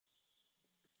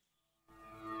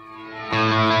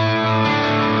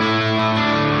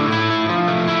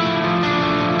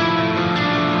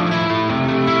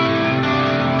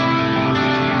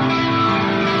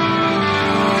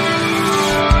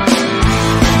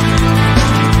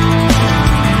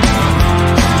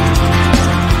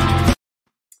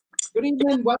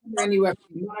gentlemen, welcome to Anywhere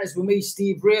Matters with me,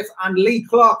 Steve Wraith, and Lee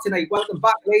Clark tonight. Welcome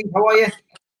back, Lee. How are you?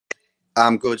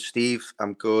 I'm good, Steve.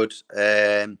 I'm good.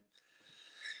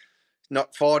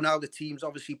 Not far now. The team's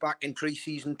obviously back in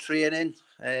pre-season training,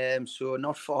 so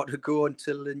not far to go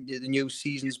until the new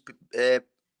season's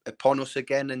upon us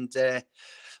again. And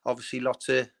obviously, lots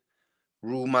of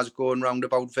rumours going round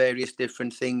about various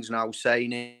different things now,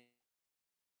 signing.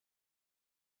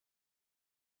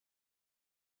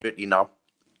 Now.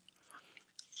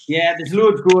 Yeah, there's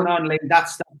loads going on, Lee.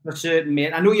 That's for certain,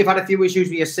 mate. I know you've had a few issues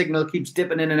with your signal, keeps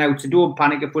dipping in and out, so don't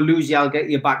panic. If we lose you, I'll get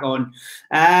you back on.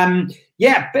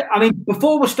 Yeah, but I mean,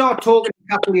 before we start talking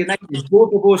Newcastle United,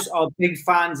 both of us are big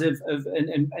fans of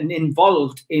and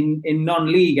involved in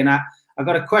non-league, and I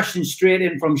got a question straight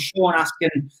in from Sean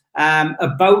asking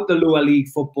about the lower league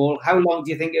football. How long do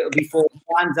you think it'll be before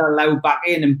fans are allowed back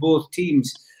in both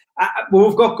teams? Well,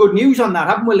 we've got good news on that,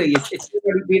 haven't we, Lee? It's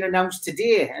already been announced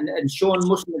today, and Sean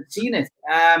mustn't have seen it.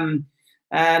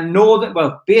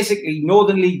 Basically,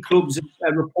 Northern League clubs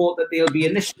report that they'll be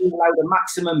initially allowed a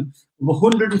maximum of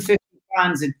 150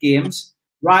 fans at games,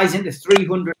 rising to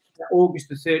 300 August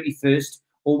the 31st,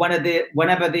 or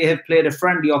whenever they have played a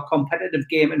friendly or competitive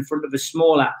game in front of a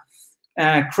smaller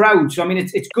crowd. So, I mean,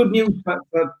 it's good news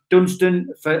for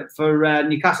Dunstan, for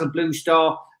Newcastle Blue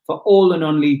Star, for all the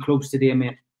non-league clubs today,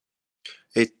 mate.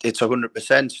 It's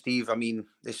 100%, Steve. I mean,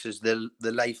 this is the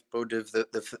lifeblood of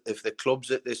the clubs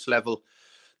at this level.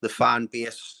 The fan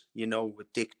base, you know,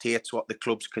 dictates what the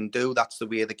clubs can do. That's the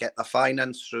way they get the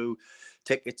finance, through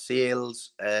ticket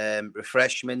sales,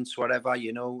 refreshments, whatever,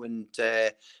 you know, and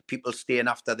people staying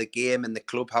after the game in the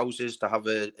clubhouses to have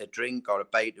a drink or a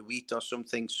bite to eat or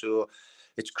something. So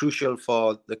it's crucial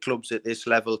for the clubs at this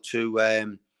level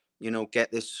to,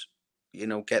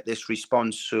 get this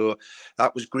response. So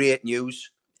that was great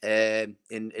news, in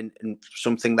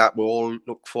something that we all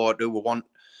look forward to. We want,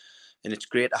 and it's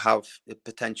great to have the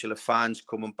potential of fans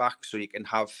coming back, so you can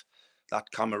have that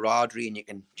camaraderie and you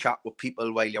can chat with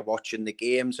people while you're watching the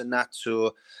games and that.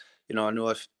 So, you know, I know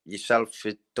if yourself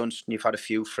at Dunstan, you've had a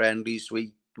few friendlies.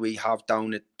 We have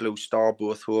down at Blue Star,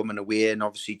 both home and away, and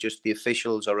obviously just the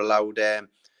officials are allowed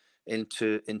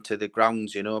into the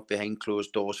grounds, you know, behind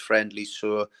closed doors friendlies.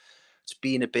 So it's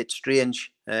been a bit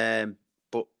strange,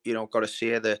 but you know, got to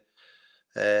say the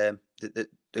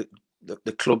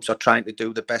clubs are trying to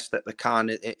do the best that they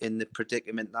can in the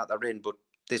predicament that they're in. But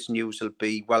this news will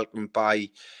be welcomed by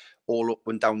all up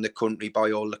and down the country,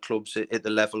 by all the clubs at the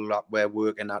level that we're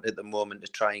working at the moment,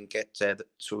 to try and get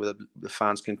so the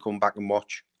fans can come back and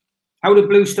watch. How did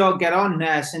Blue Star get on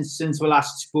since we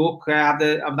last spoke? Have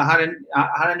they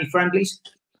had any friendlies?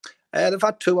 They've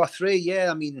had 2 or 3, yeah.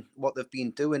 I mean, what they've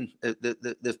been doing,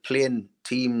 they've playing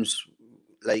teams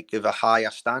like of a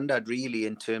higher standard, really,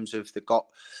 in terms of they got.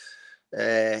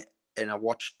 And I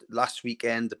watched last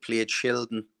weekend, they played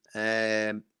Shildon,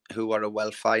 who are a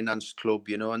well-financed club,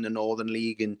 you know, in the Northern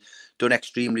League, and done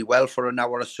extremely well for an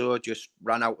hour or so. Just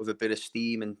ran out of a bit of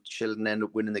steam, and Shildon ended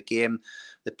up winning the game.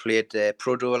 They played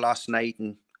Prudhoe last night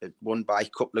and won by a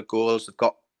couple of goals. They've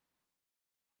got.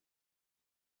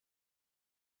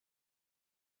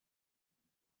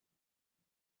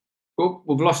 Oh,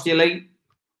 we've lost you, Lee.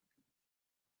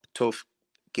 Tough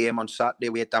game on Saturday.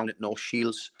 We're down at North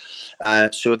Shields.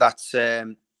 So that's,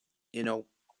 you know,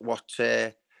 what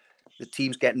the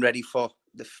team's getting ready for.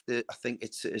 I think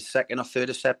it's 2nd or 3rd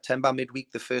of September,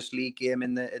 midweek, the first league game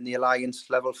in the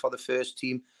Alliance level for the first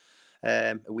team.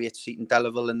 Away at Seaton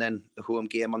Delaval, and then the home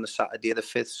game on the Saturday the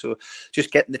 5th. So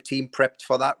just getting the team prepped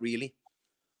for that, really.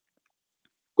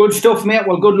 Good stuff, mate.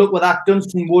 Well, good luck with that.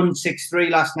 Dunstan won 6-3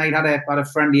 last night. Had a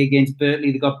friendly against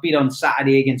Birtley. They got beat on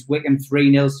Saturday against Wickham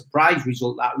 3-0. Surprise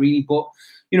result, that, really. But,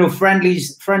 you know,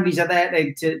 friendlies are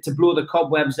there to blow the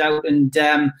cobwebs out. And,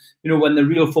 you know, when the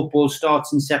real football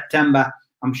starts in September,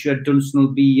 I'm sure Dunstan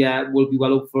will be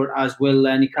well up for it, as will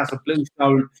Newcastle Blue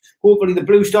Star. And hopefully the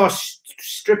Blue Star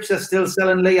strips are still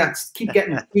selling, Lee. I keep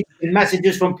getting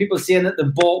messages from people saying that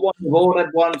they've bought one, they've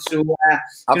ordered one. So, you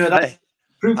know, that's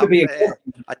proved to be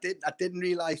I didn't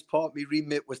realise part of my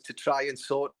remit was to try and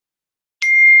sort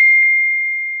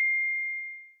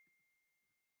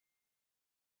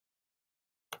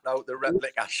out the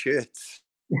replica shirts.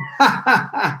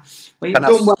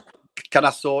 Can I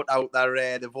sort out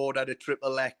their they've ordered a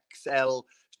XXL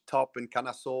top, and can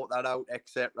I sort that out,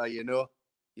 etc. You know,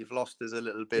 you've lost us a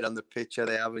little bit on the picture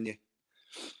there, haven't you?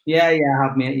 Yeah, I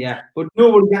have, mate. Yeah, but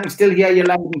nobody can still hear you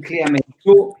loud and clear, mate.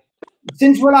 So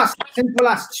since we last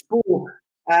spoke,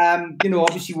 you know,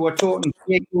 obviously we were talking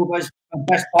takeovers for the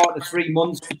best part of 3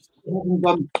 months. We haven't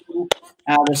gone through.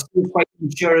 We're still quite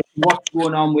unsure as to what's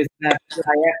going on with PIF,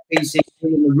 PCC,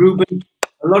 and the Reuben.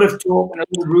 a lot of talk and a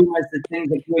lot of rumours that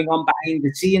things are going on behind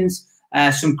the scenes.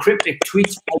 Some cryptic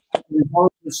tweets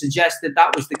suggest that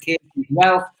that was the case as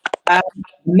well. And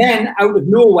then out of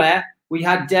nowhere, we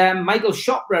had Michael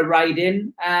Chopra ride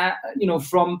in, you know,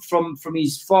 from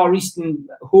his Far Eastern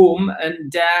home,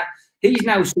 and he's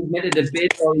now submitted a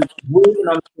bid, or he's working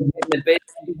on submitting a bid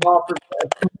on behalf of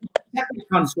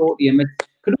a consortium. It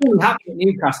could only happen in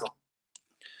Newcastle.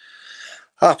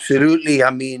 Absolutely.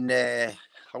 I mean, I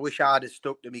wish I had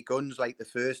stuck to my guns like the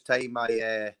first time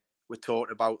we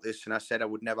talked about this, and I said I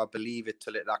would never believe it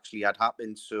till it actually had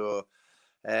happened. So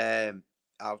I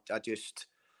just,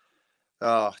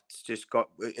 it's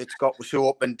got so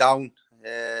up and down.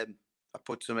 I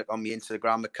put something on my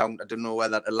Instagram account. I don't know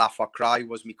whether to laugh or cry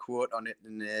was my quote on it,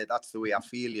 and that's the way I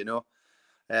feel, you know.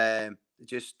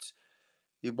 Just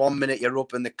 1 minute you're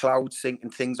up in the clouds thinking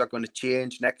things are going to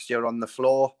change, next year on the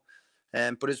floor.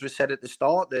 But as we said at the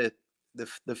start,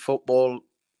 the football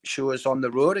show is on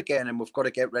the road again, and we've got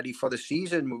to get ready for the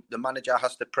season. The manager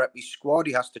has to prep his squad.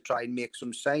 He has to try and make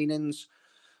some signings.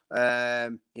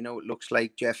 You know, it looks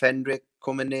like Jeff Hendrick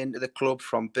coming into the club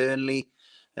from Burnley,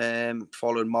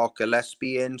 following Mark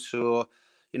Gillespie in. So,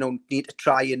 you know, need to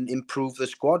try and improve the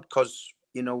squad, because,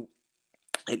 you know,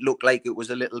 it looked like it was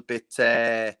a little bit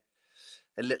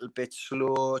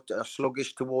slow,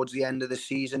 sluggish towards the end of the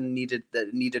season. Needed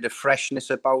a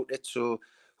freshness about it. So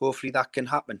hopefully that can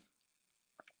happen.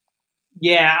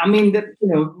 Yeah, I mean, you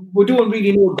know, we don't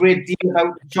really know a great deal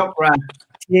about the Chopra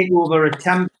takeover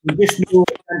attempt. We just know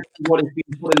what has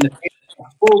been put in the paper.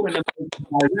 I've spoken about it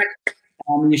direct.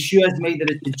 He assures me that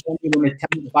it's a genuine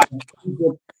attempt by the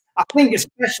club. I think,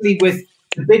 especially with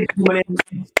the bid coming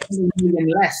in 70 million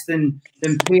less than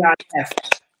PIF,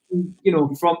 you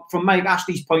know, from Mike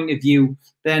Ashley's point of view,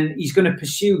 then he's going to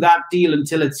pursue that deal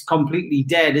until it's completely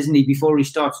dead, isn't he? Before he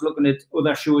starts looking at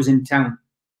other shows in town.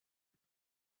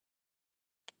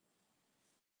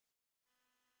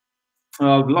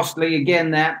 Oh, lost Lee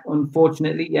again there,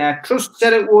 unfortunately. Yeah, Trust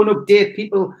said it won't update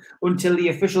people until the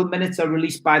official minutes are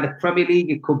released by the Premier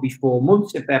League. It could be 4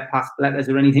 months if they're past letters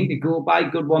or anything to go by.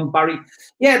 Good one, Barry.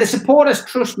 Yeah, the Supporters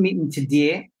Trust meeting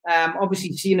today.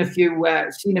 Obviously, seen a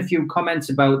few comments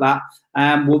about that.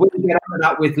 We'll get on to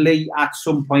that with Lee at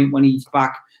some point when he's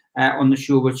back on the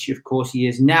show, which of course he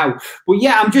is now. But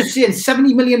yeah, I'm just saying,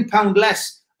 £70 million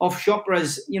less of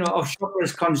Chopra's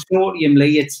consortium,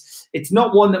 Lee. It's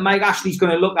not one that Mike Ashley's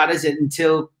going to look at, is it?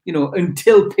 Until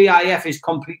PIF is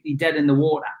completely dead in the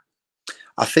water.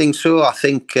 I think so. I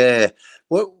think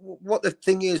what the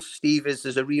thing is, Steve, is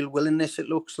there's a real willingness, it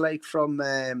looks like, from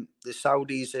the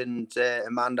Saudis and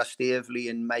Amanda Staveley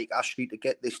and Mike Ashley to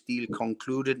get this deal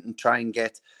concluded and try and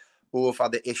get over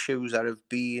the issues that have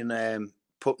been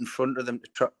put in front of them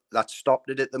that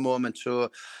stopped it at the moment.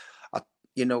 So,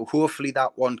 you know, hopefully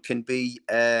that one can be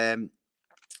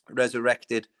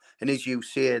resurrected. And as you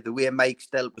say, the way Mike's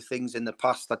dealt with things in the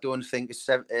past, I don't think it's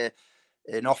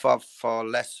an offer for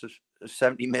less of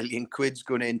 70 million quid's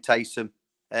going to entice him.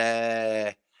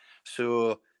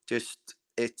 So just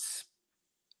I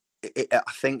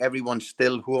think everyone's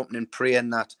still hoping and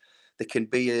praying that there can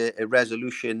be a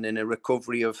resolution and a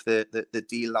recovery of the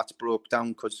deal that's broke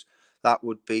down, because that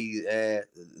would be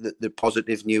the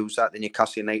positive news that the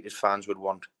Newcastle United fans would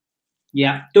want.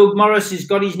 Yeah, Doug Morris has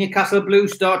got his Newcastle Blue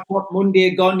start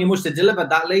Monday gone. You must have delivered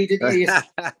that, Lee, didn't you?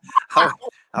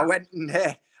 I went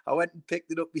and picked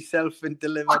it up myself and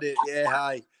delivered it. Yeah,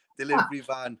 hi, delivery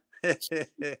van. This is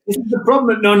the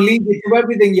problem at non-league. You do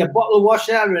everything. Your bottle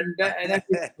washer and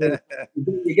everything.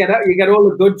 You get all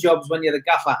the good jobs when you're the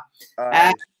gaffer.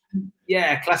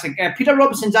 Yeah, classic. Peter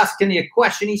Robinson's asking you a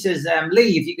question. He says,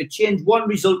 Lee, if you could change one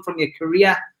result from your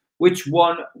career, which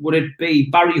one would it be?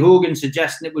 Barry Hogan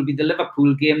suggesting it would be the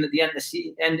Liverpool game that the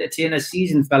entertainer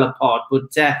season fell apart.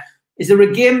 But is there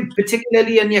a game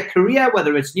particularly in your career,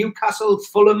 whether it's Newcastle,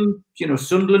 Fulham,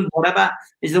 Sunderland, whatever,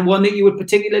 is there one that you would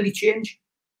particularly change?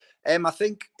 I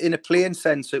think in a playing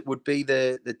sense, it would be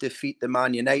the defeat to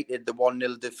Man United, the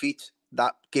 1-0 defeat.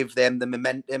 That gave them the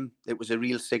momentum. It was a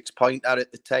real 6-pointer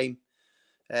at the time.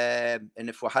 And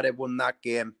if we had won that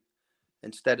game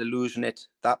instead of losing it,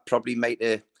 that probably might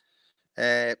have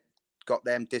got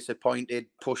them disappointed,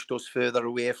 pushed us further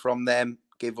away from them,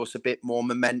 gave us a bit more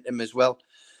momentum as well.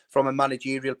 From a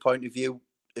managerial point of view,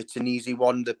 it's an easy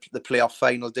one, the playoff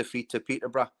final defeat to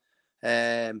Peterborough.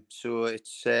 So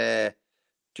it's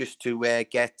just to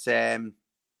get, the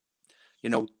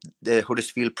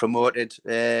Huddersfield promoted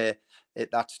at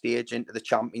that stage into the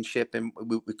Championship, and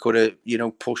we could have,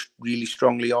 pushed really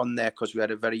strongly on there because we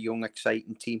had a very young,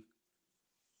 exciting team.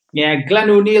 Yeah, Glenn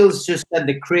O'Neill's just said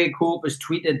that Craig Hope has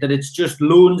tweeted that it's just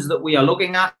loans that we are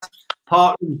looking at.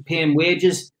 partly paying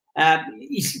wages.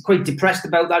 He's quite depressed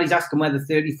about that. He's asking where the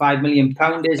 £35 million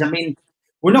is. I mean,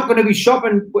 we're not going to be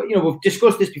shopping. You know, we've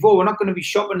discussed this before. We're not going to be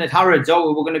shopping at Harrods,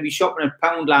 or we're going to be shopping at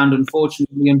Poundland,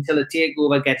 unfortunately, until a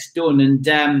takeover gets done. And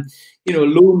you know,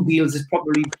 loan deals is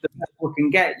probably the best we can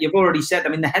get. You've already said. I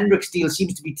mean, the Hendricks deal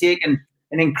seems to be taking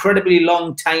an incredibly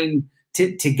long time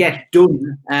to get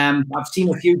done. I've seen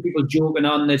a few people joking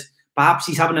on that perhaps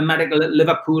he's having a medical at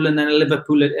Liverpool and then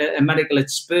a medical at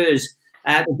Spurs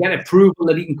to get approval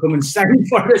that he can come and sign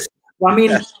for us. Well, I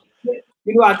mean, you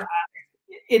know,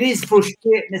 it is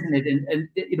frustrating, isn't it? And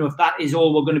you know, if that is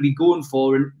all we're going to be going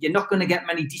for, and you're not going to get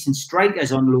many decent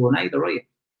strikers on loan either, are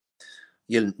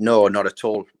you? No, not at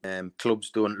all.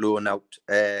 Clubs don't loan out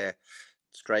their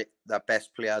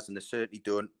best players, and they certainly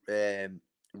don't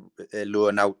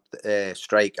loan out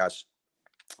strikers.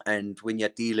 And when you're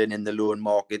dealing in the loan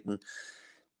market, and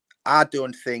I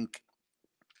don't think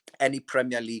any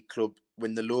Premier League club,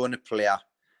 when they loan a player,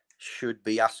 should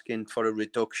be asking for a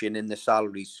reduction in the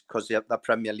salaries, because the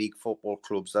Premier League football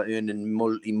clubs are earning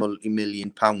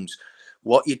multi-million pounds.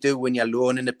 What you do when you're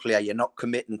loaning a player, you're not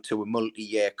committing to a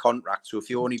multi-year contract. So if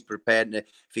you're only prepared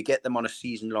if you get them on a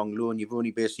season-long loan, you've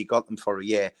only basically got them for a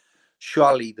year.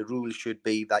 Surely the rule should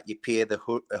be that you pay the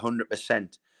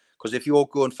 100%. Because if you're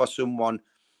going for someone,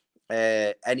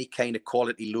 any kind of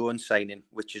quality loan signing,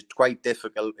 which is quite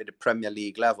difficult at a Premier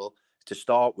League level to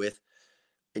start with,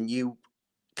 and you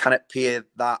cannot pay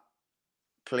that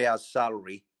player's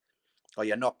salary, or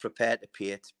you're not prepared to pay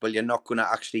it, but you're not going to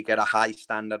actually get a high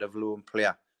standard of loan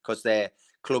player, because their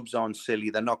clubs aren't silly.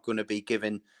 They're not going to be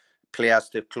giving players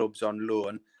to clubs on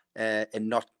loan and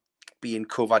not being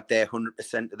covered their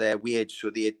 100% of their wage, so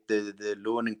the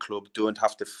loaning club don't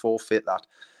have to forfeit that.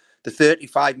 The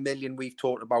 35 million we've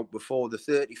talked about before, the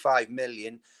 35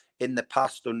 million in the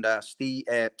past under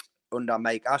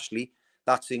Mike Ashley,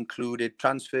 that's included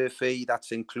transfer fee,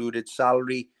 that's included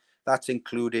salary, that's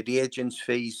included agents'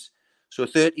 fees. So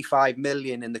 35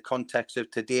 million in the context of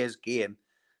today's game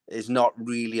is not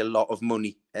really a lot of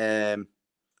money.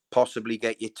 Possibly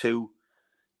get you two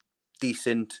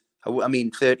decent, I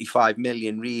mean, 35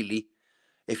 million really.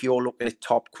 If you're looking at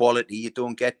top quality, you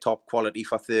don't get top quality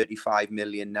for 35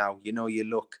 million now. You know, you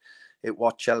look at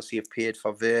what Chelsea have paid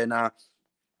for Werner.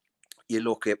 You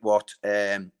look at what,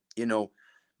 you know,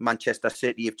 Manchester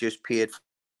City have just paid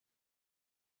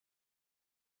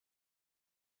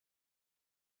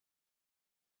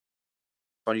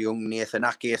for young Nathan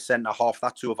Ake, centre-half.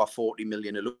 That's over 40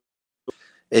 million a look.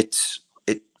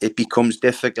 It becomes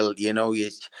difficult, you know.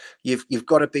 You've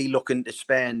got to be looking to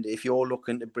spend, if you're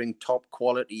looking to bring top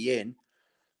quality in,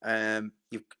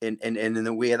 in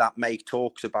the way that Mike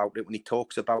talks about it, when he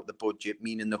talks about the budget,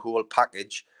 meaning the whole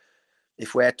package.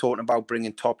 If we're talking about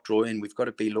bringing top draw in, we've got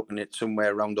to be looking at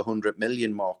somewhere around the 100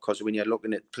 million mark, because when you're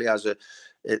looking at players at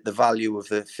the value of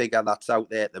the figure that's out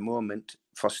there at the moment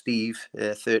for Steve,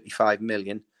 35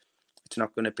 million, it's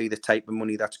not going to be the type of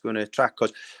money that's going to attract.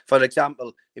 Because, for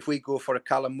example, if we go for a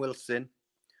Callum Wilson,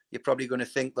 you're probably going to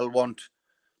think they'll want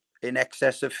in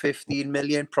excess of 15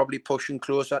 million, probably pushing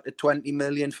closer to 20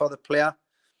 million for the player.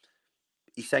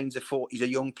 He signs he's a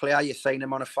young player. You sign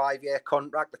him on a 5-year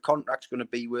contract. The contract's going to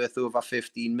be worth over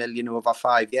 15 million over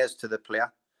 5 years to the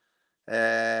player.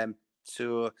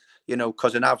 So, you know,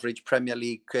 because an average Premier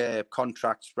League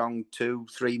contract's around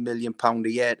 £2-3 million a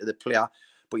year to the player.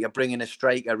 But you're bringing a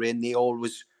striker in, they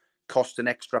always cost an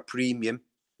extra premium,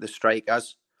 the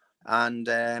strikers. And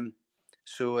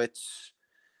so when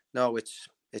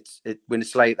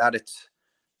it's like that,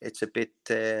 it's a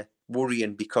bit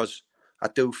worrying, because I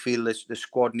do feel the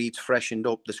squad needs freshened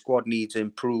up. The squad needs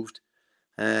improved.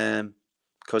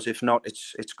 Because if not,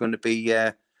 it's going to be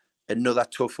another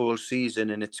tough whole season,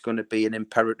 and it's going to be an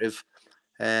imperative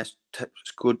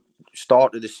good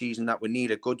start of the season that we need,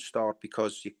 a good start,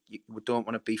 because we don't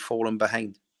want to be falling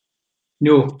behind.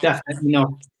 No, definitely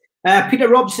not. Peter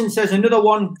Robson says, another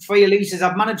one for you, Lee, says,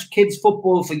 I've managed kids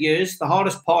football for years. The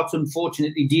hardest part's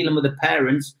unfortunately dealing with the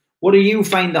parents. What do you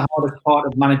find the hardest part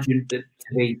of managing to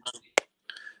be?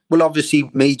 Well, obviously,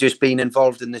 me just being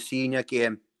involved in the senior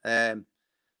game,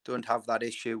 don't have that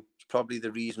issue. It's probably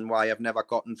the reason why I've never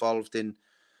got involved in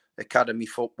academy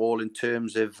football in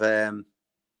terms of,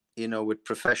 you know, with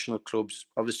professional clubs.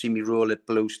 Obviously, my role at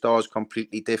Blue Star is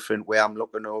completely different, where I'm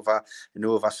looking over and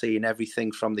overseeing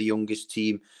everything from the youngest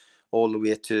team all the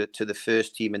way to the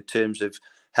first team, in terms of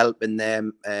helping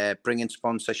them, bringing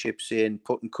sponsorships in,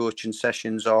 putting coaching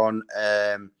sessions on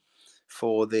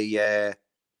for the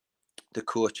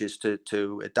coaches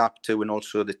to adapt to, and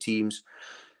also the teams.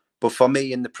 But for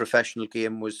me, in the professional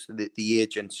game, was the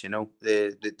agents. You know,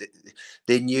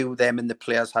 they knew them, and the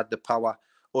players had the power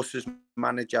us as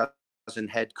managers and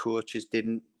head coaches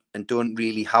didn't and don't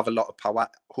really have a lot of power.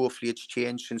 Hopefully it's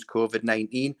changed since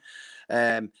COVID-19.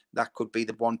 That could be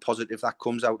the one positive that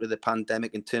comes out of the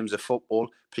pandemic in terms of football.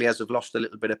 Players have lost a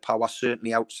little bit of power,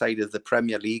 certainly outside of the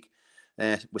Premier League,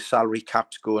 with salary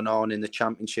caps going on in the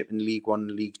Championship and League One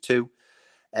and League Two.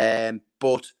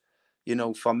 But, you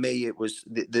know, for me, it was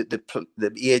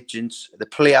the agents, the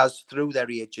players through their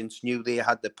agents knew they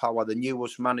had the power. They knew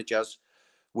us managers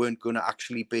weren't going to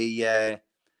actually be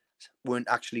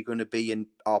in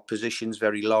our positions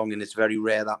very long, and it's very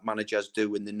rare that managers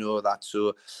do, and they know that.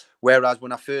 So whereas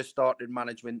when I first started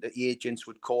management, the agents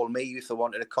would call me if they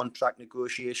wanted a contract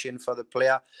negotiation for the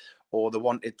player, or they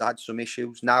had some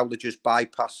issues. Now they just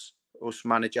bypass us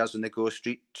managers and they go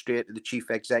straight to the chief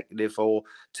executive or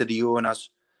to the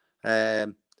owners,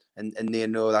 and they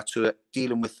know that. So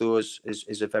dealing with those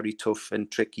is a very tough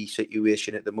and tricky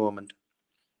situation at the moment.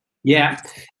 Yeah,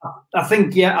 I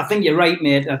think you're right,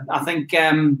 mate. I think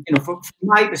you know, from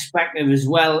my perspective as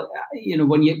well, you know,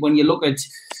 when you look at,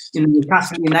 you know,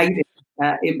 Newcastle United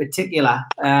in particular,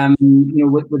 you know,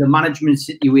 with the management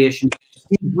situation,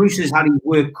 Steve Bruce has had his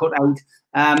work cut out.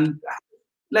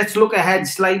 Let's look ahead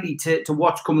slightly to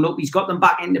what's coming up. He's got them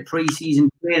back into pre-season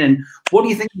training. What do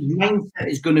you think his mindset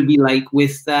is going to be like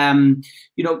with,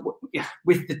 you know,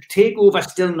 with the takeover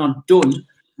still not done?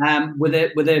 With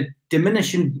a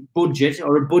diminishing budget,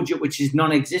 or a budget which is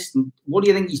non-existent, what do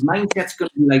you think his mindset's going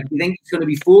to be like? Do you think he's going to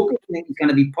be focused? Do you think he's going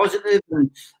to be positive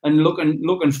and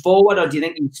looking forward, or do you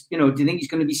think he's going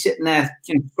to be sitting there,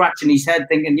 you know, scratching his head,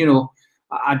 thinking, you know,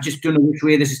 I just don't know which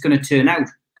way this is going to turn out?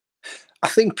 I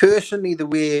think personally, the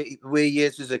way he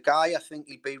is as a guy, I think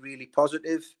he'll be really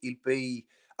positive. He'll be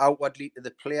outwardly to the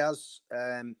players.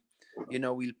 You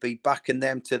know, he'll be backing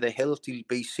them to the hilt. He'll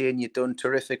be saying you've done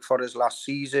terrific for us last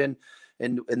season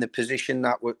in the position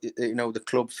that, you know, the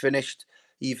club finished.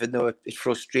 Even though it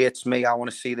frustrates me, I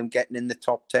want to see them getting in the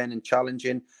top 10 and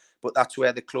challenging. But that's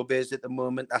where the club is at the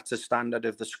moment. That's the standard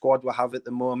of the squad we have at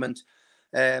the moment.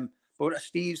 But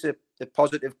Steve's a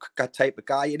positive type of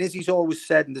guy. And as he's always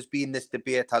said, and there's been this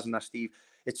debate, hasn't there, Steve?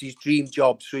 It's his dream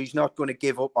job, so he's not going to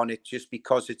give up on it just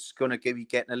because it's going to be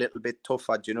getting a little bit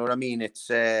tougher. Do you know what I mean? It's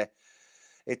the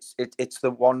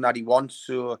one that he wants,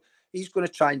 so he's going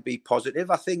to try and be positive.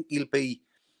 I think he'll be,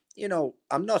 you know,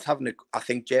 I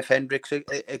think Jeff Hendrick's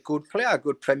a good player, a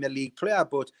good Premier League player,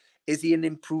 but is he an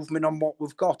improvement on what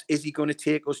we've got? Is he going to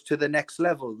take us to the next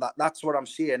level? That's what I'm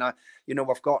saying.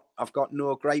 I've got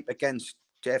no gripe against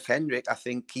Jeff Hendrick. I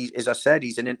think as I said,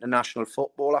 he's an international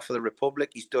footballer for the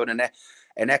Republic. He's done an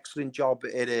excellent job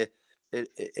in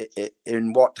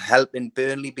helping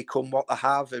Burnley become what they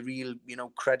have. A real, you know,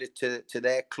 credit to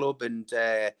their club, and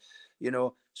you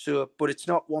know, so. But it's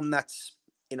not one that's,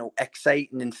 you know,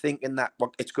 exciting and thinking that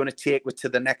it's going to take us to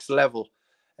the next level.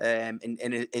 And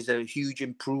it is a huge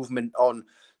improvement on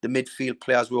the midfield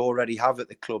players we already have at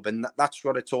the club, and that's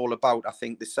what it's all about. I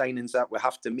think the signings that we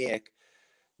have to make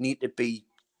need to be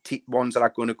ones that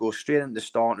are going to go straight into the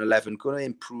starting 11, going to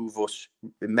improve us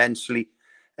immensely.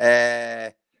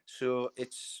 So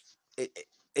it's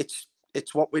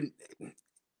what we.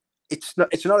 It's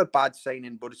not a bad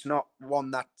signing, but it's not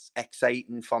one that's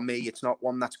exciting for me. It's not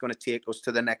one that's going to take us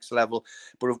to the next level.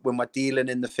 But when we're dealing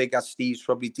in the figures Steve's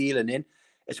probably dealing in,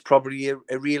 it's probably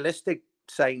a realistic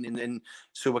signing, and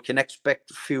so we can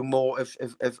expect a few more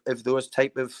of those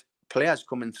type of players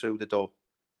coming through the door.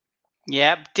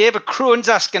 Yeah, David Crone's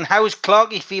asking, how's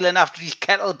Clarky feeling after his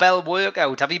kettlebell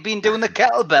workout? Have you been doing the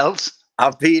kettlebells?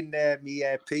 I've been,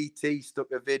 my PT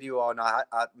stuck a video on. I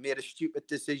made a stupid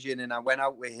decision, and I went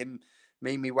out with him.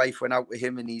 Me and my wife went out with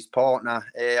him and his partner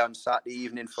on Saturday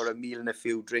evening for a meal and a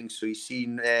few drinks. So he's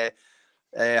seen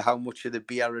how much of the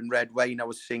beer and red wine I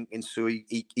was thinking. So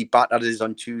he battered us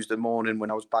on Tuesday morning when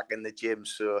I was back in the gym.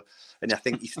 So, and I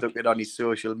think he stuck it on his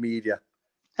social media.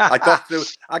 I got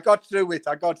through it.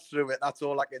 That's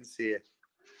all I can say.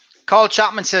 Carl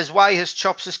Chapman says, why has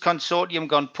Chops' consortium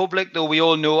gone public? Though we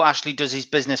all know Ashley does his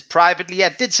business privately. Yeah,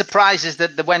 it did surprise us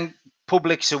that they went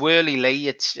public so early, Lee.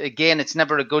 It's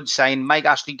never a good sign. Mike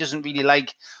Ashley doesn't really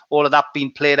like all of that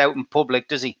being played out in public,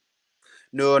 does he?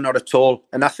 No, not at all.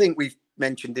 And I think we've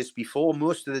mentioned this before.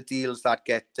 Most of the deals that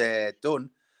get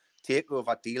done,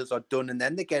 takeover deals, are done, and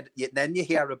then then you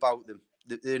hear about them.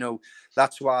 You know,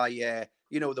 that's why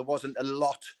you know, there wasn't a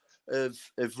lot of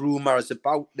rumours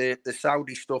about the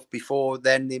Saudi stuff before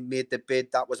then they made the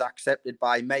bid that was accepted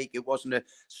by Mike. It wasn't a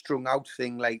strung out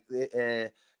thing like you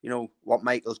know, what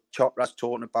Michael Chopra's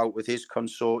talking about with his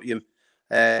consortium.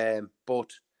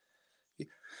 But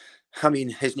I mean,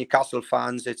 his Newcastle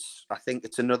fans, I think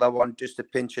it's another one, just a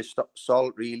pinch of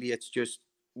salt, really. It's just,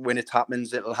 when it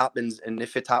happens, it'll happen, and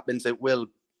if it happens, it will.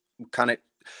 We kind of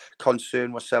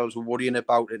concern ourselves with worrying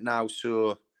about it now.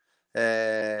 So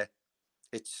it's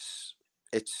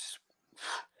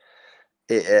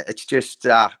just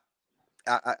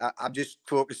I'm just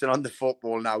focusing on the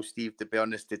football now, Steve. To be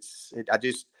honest,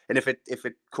 and if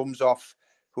it comes off,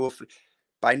 hopefully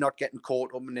by not getting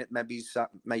caught up in it, maybe that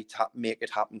might make it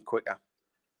happen quicker.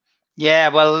 Yeah,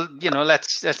 well,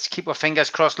 let's keep our fingers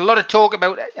crossed. A lot of talk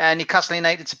about Newcastle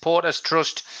United Supporters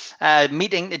Trust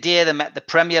meeting today. They met the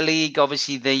Premier League.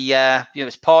 Obviously,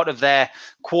 it's part of their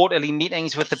quarterly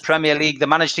meetings with the Premier League. They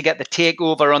managed to get the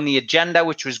takeover on the agenda,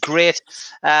 which was great.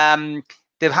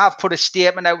 They have put a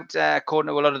statement out, according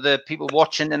to a lot of the people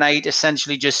watching tonight,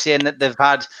 essentially just saying that they've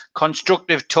had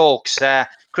constructive talks.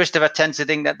 Christopher tends to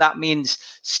think that means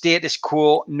status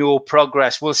quo, no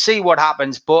progress. We'll see what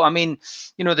happens. But, I mean,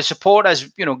 the supporters,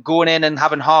 going in and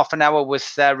having half an hour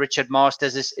with Richard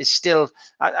Masters is still,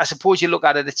 I suppose you look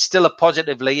at it, it's still a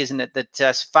positively, isn't it,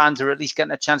 that fans are at least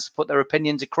getting a chance to put their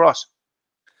opinions across.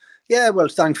 Yeah, well,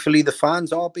 thankfully the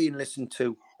fans are being listened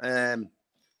to.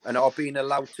 And are being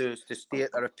allowed to state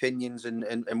their opinions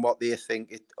and what they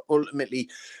think. It ultimately,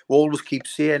 we always keep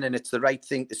saying, and it's the right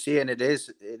thing to say, and it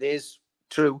is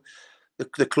true.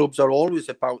 The clubs are always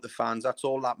about the fans. That's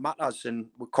all that matters, and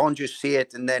we can't just say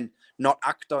it and then not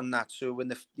act on that. So when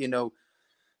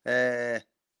the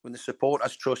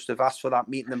Supporters Trust have asked for that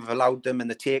meeting and have allowed them,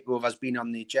 and the takeover has been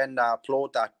on the agenda, I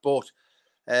applaud that. But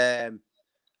I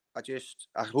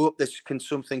hope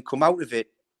something come out of it.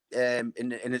 And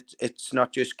it's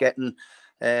not just getting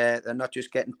they're not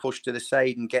just getting pushed to the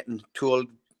side and getting told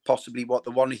possibly what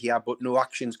they want to hear, but no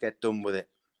actions get done with it.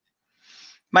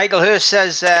 Michael Hurst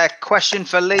says, question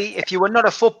for Lee: if you were not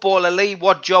a footballer, Lee,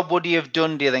 what job would you have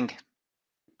done, do you think?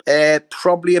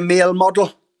 Probably a male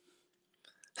model.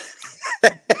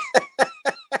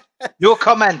 No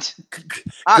comment.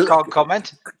 I can't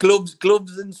comment. Gloves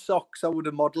and socks I would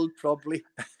have modelled, probably.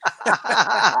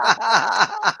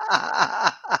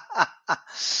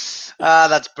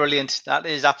 That's brilliant. That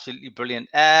is absolutely brilliant.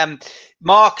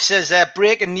 Mark says,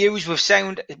 breaking news, we've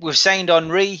signed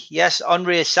Henry. Yes,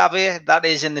 Henry Xavier. That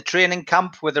is in the training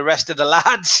camp with the rest of the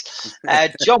lads.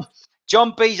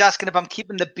 John B's asking if I'm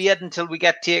keeping the beard until we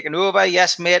get taken over.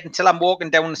 Yes, mate, until I'm walking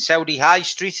down Saudi High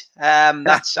Street. I'm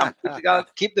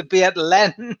keep the beard,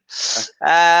 Len.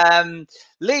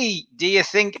 Lee, do you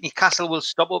think Newcastle will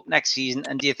stop up next season?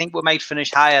 And do you think we might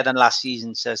finish higher than last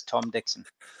season, says Tom Dixon?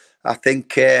 I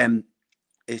think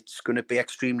it's going to be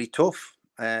extremely tough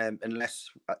unless,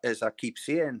 as I keep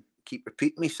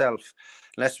repeating myself,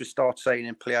 unless we start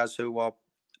signing players who are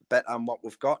better than what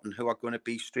we've got and who are going to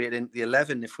be straight into the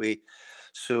 11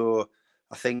 so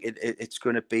I think it's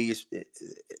going to be,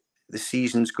 the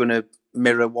season's going to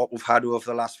mirror what we've had over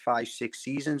the last 5-6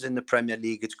 seasons in the Premier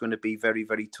League. It's going to be very,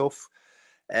 very tough,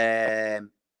 and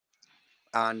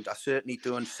I certainly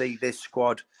don't see this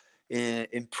squad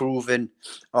improving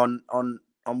on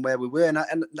where we were,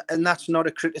 and that's not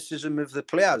a criticism of the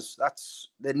players.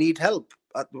 They need help.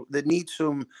 They need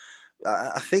some.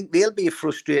 I think they'll be a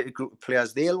frustrated group of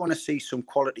players. They'll want to see some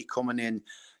quality coming in.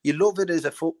 You love it as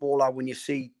a footballer when you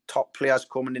see top players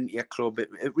coming into your club.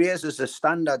 It raises the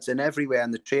standards in everywhere,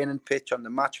 on the training pitch, on the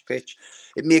match pitch.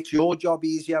 It makes your job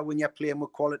easier when you're playing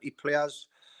with quality players.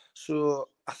 So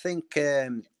I think, at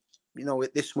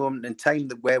this moment in time,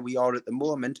 where we are at the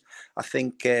moment, I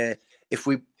think I'd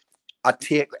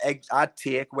take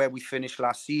where we finished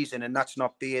last season, and that's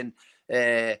not being,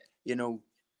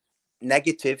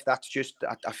 negative. That's just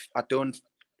I don't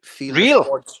feel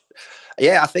real.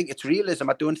 I think it's realism.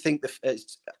 I don't think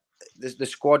the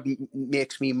squad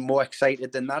makes me more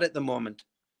excited than that at the moment.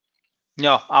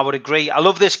 No, I would agree. I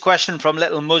love this question from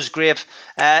Little Musgrave.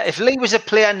 If Lee was a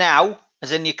player now,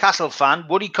 as a Newcastle fan,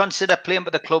 would he consider playing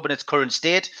for the club in its current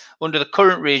state under the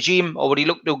current regime, or would he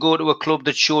look to go to a club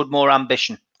that showed more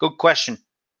ambition? Good question.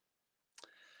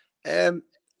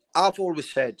 I've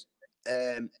always said,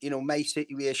 my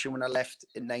situation when I left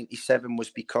in '97 was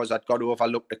because I'd got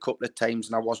overlooked a couple of times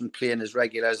and I wasn't playing as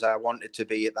regular as I wanted to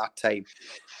be at that time.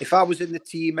 If I was in the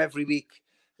team every week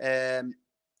and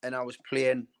I was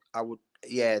playing, I would,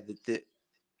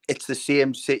 it's the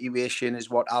same situation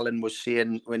as what Alan was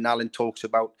saying when Alan talks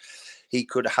about he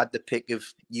could have had the pick of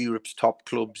Europe's top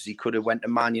clubs. He could have went to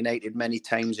Man United many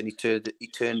times and he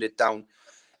turned it down.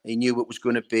 He knew it was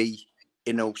going to be,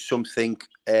 something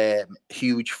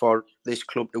huge for this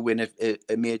club to win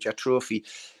a major trophy.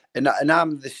 And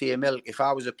I'm the same ilk. If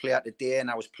I was a player today and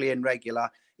I was playing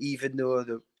regular, even though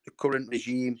the current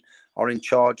regime are in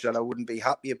charge that I wouldn't be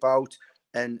happy about,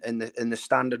 and the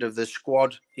standard of the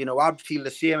squad. You know, I'd feel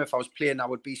the same if I was playing. I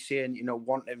would be saying, you know,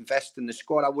 want to invest in the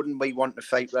squad. I wouldn't be wanting to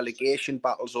fight relegation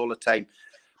battles all the time,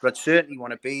 but I'd certainly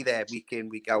want to be there week in,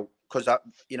 week out. Because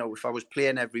you know, if I was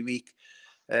playing every week,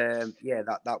 yeah,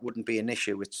 that wouldn't be an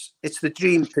issue. It's the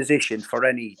dream position for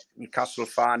any Newcastle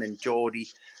fan and Geordie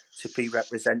to be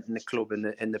representing the club in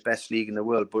the best league in the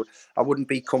world. But I wouldn't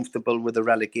be comfortable with the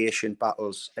relegation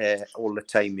battles all the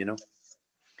time, you know.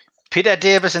 Peter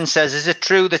Davison says, is it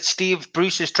true that Steve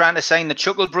Bruce is trying to sign the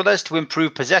Chuckle brothers to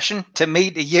improve possession? To me,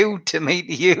 to you, to me,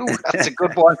 to you. That's a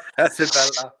good one. That's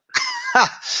about that.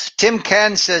 Tim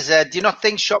Kern says, do you not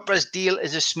think Chopra's deal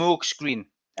is a smoke screen?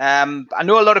 I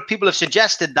know a lot of people have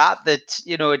suggested that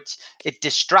you know, it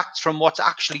distracts from what's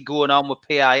actually going on with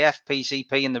PIF,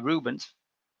 PCP and the Rubens.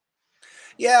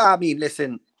 Yeah, I mean,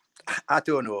 listen, I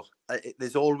don't know.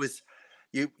 There's always...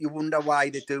 You wonder why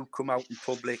they do come out in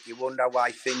public. You wonder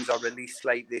why things are released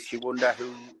like this. You wonder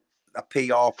who the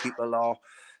PR people are.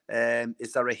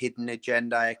 Is there a hidden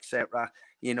agenda, etc.?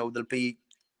 You know,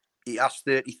 you ask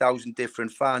 30,000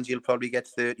 different fans, you'll probably get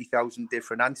 30,000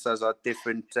 different answers or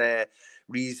different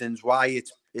reasons why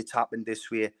it's happened this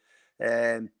way.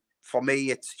 For me,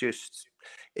 it's just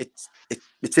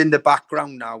it's in the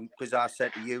background now, because I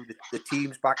said to you, the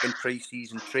team's back in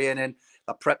pre-season training.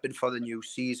 They're prepping for the new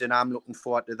season. I'm looking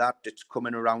forward to that. It's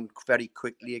coming around very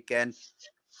quickly again.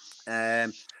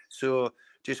 So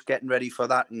just getting ready for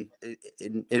that. And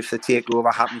if the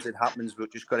takeover happens, it happens.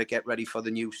 We've just got to get ready for the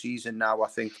new season now, I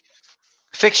think.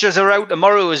 Fixtures are out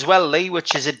tomorrow as well, Lee,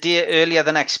 which is a day earlier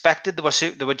than expected.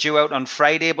 They were due out on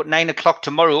Friday, but 9 o'clock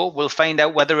tomorrow, we'll find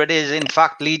out whether it is, in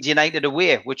fact, Leeds United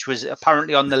away, which was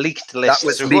apparently on the leaked list. That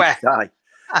was leaked, aye.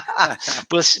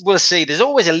 We'll see. There's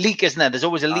always a leak, isn't there? There's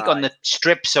always a leak on the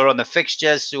strips or on the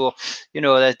fixtures. So, you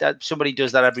know, that somebody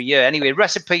does that every year. Anyway,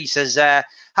 Recipe says,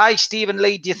 hi, Stephen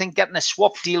Lee. Do you think getting a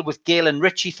swap deal with Gale and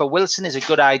Ritchie for Wilson is a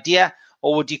good idea?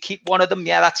 Or would you keep one of them?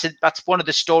 Yeah, that's one of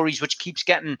the stories which keeps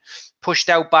getting pushed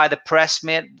out by the press,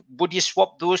 mate. Would you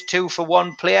swap those two for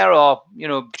one player, or, you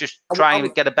know, just try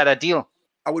and get a better deal?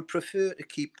 I would prefer to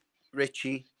keep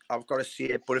Ritchie, I've got to say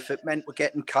it. But if it meant we're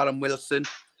getting Callum Wilson,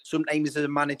 sometimes as a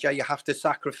manager, you have to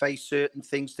sacrifice certain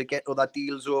things to get other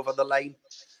deals over the line.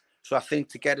 So I think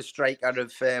to get a strike out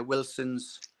of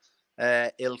Wilson's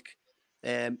ilk,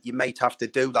 you might have to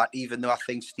do that, even though I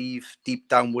think Steve deep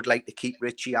down would like to keep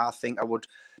Ritchie.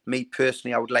 Me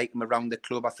personally, I would like him around the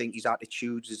club. I think his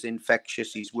attitude is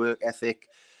infectious, his work ethic.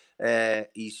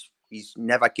 He's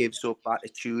never gives up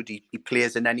attitude. He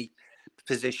plays in any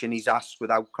position he's asked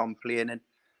without complaining.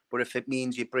 But if it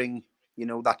means you bring, you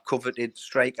know, that coveted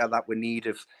striker that we need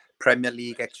of Premier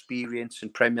League experience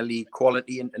and Premier League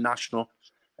quality international,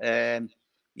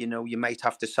 you know, you might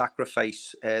have to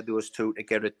sacrifice those two to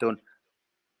get it done.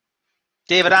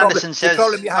 David Anderson says...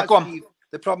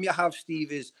 The problem you have,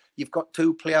 Steve, is you've got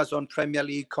two players on Premier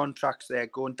League contracts there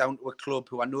going down to a club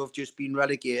who I know have just been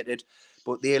relegated,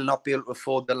 but they'll not be able to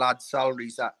afford the lads'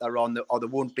 salaries that they're on, or they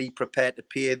won't be prepared to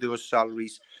pay those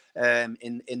salaries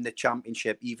in the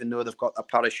Championship, even though they've got the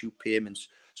parachute payments.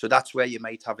 So that's where you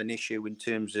might have an issue in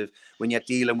terms of when you're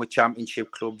dealing with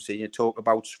Championship clubs and you talk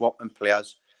about swapping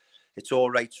players. It's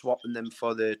all right swapping them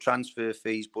for the transfer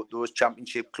fees, but those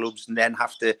Championship clubs then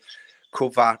have to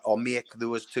cover or make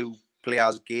those two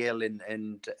players, Gale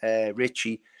and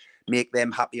Ritchie, make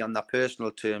them happy on their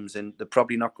personal terms, and they're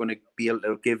probably not going to be able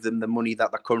to give them the money that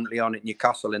they're currently on at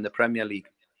Newcastle in the Premier League.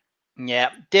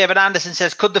 Yeah. David Anderson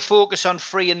says, could the focus on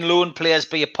free and loan players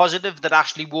be a positive that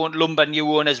actually won't lumber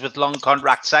new owners with long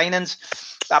contract signings?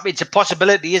 I mean, it's a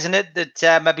possibility, isn't it,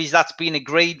 that maybe that's been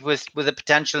agreed with a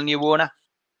potential new owner?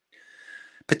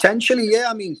 Potentially,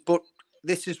 yeah. I mean, but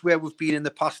this is where we've been in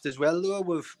the past as well, though.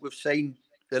 We've signed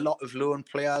a lot of loan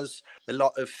players, a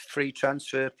lot of free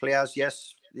transfer players.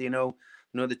 Yes, you know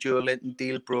the Joe Linton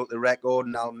deal broke the record,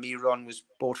 and Almiron was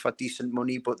bought for decent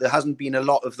money, but there hasn't been a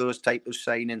lot of those type of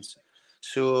signings.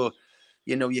 So,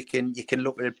 you know, you can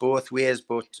look at it both ways,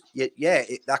 but yeah,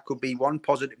 that could be one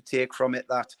positive take from it,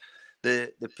 that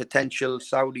the potential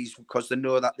Saudis, because they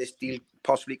know that this deal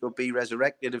possibly could be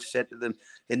resurrected, have said to them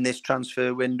in this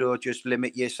transfer window, just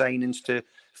limit your signings to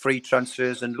free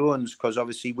transfers and loans, because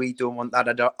obviously we don't want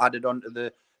that added onto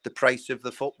the price of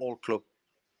the football club.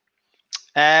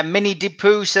 Minnie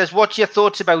Deepoo says, what's your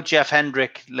thoughts about Jeff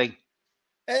Hendrick, Lee?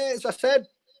 As I said,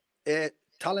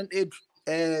 talented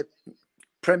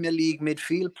Premier League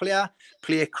midfield player,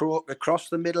 play across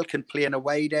the middle, can play in a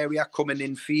wide area, coming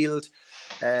in field.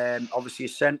 Obviously a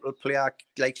central player,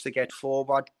 likes to get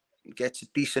forward, gets a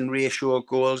decent ratio of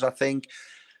goals, I think.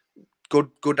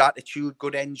 Good attitude,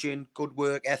 good engine, good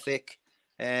work ethic.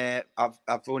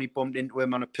 I've only bumped into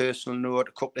him on a personal note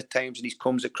a couple of times, and he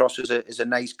comes across as a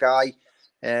nice guy,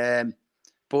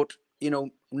 but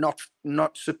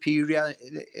not superior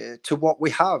to what we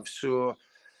have. So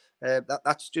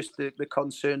that's just the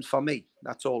concern for me.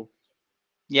 That's all.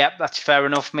 Yeah, that's fair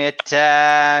enough, mate.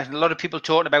 A lot of people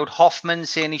talking about Hoffman,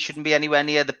 saying he shouldn't be anywhere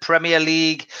near the Premier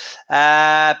League.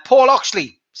 Paul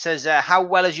Oxley says, how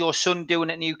well is your son doing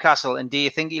at Newcastle? And do you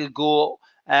think he'll go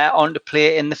on to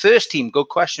play in the first team? Good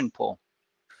question, Paul.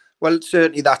 Well,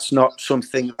 certainly that's not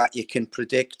something that you can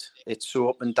predict. It's so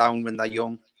up and down when they're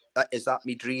young. Is that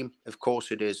my dream? Of course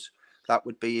it is. That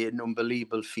would be an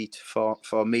unbelievable feat for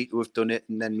me to have done it,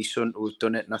 and then my son to have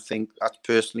done it. And I think that's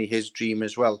personally his dream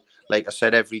as well. Like I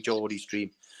said, every Geordie's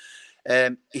dream.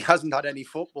 He hasn't had any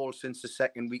football since the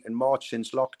second week in March,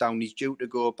 since lockdown. He's due to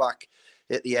go back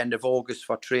at the end of August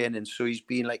for training. So he's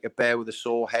been like a bear with a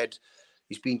sore head.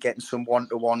 He's been getting some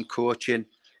one-to-one coaching.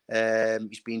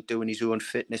 He's been doing his own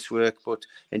fitness work. But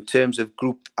in terms of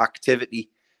group activity,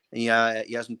 he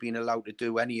hasn't been allowed to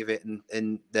do any of it.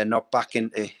 And they're not back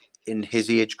in his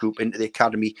age group into the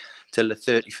academy till the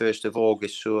 31st of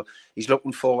August. So he's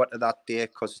looking forward to that day,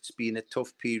 because it's been a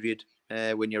tough period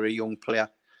when you're a young player.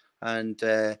 And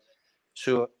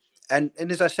and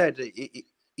as I said,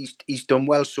 he's done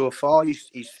well so far.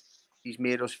 He's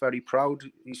made us very proud,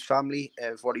 his family,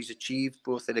 of what he's achieved,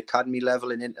 both at academy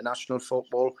level and international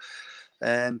football.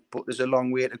 But there's a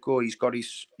long way to go. He's got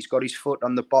his foot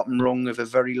on the bottom rung of a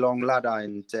very long ladder,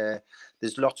 and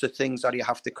there's lots of things that you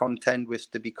have to contend with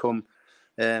to become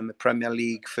a Premier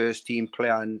League first team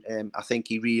player. And I think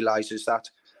he realises that,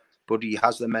 but he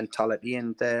has the mentality,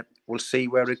 and we'll see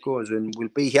where it goes. And we'll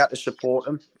be here to support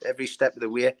him every step of the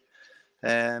way,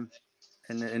 and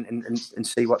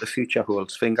see what the future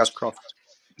holds. Fingers crossed.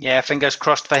 Yeah, fingers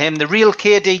crossed for him. The real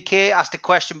KDK asked a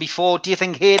question before. Do you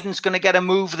think Hayden's going to get a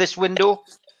move this window?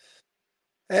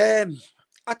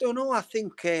 I don't know. I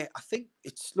think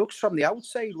it looks from the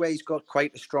outside where he's got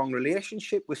quite a strong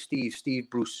relationship with Steve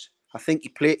Bruce. I think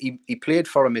he played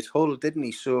for him at Hull, didn't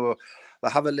he? So they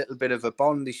have a little bit of a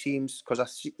bond, he seems,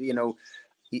 because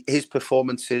his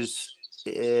performances,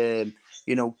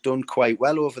 done quite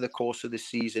well over the course of the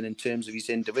season in terms of his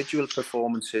individual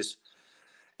performances.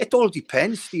 It all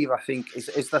depends, Steve. I think is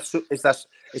that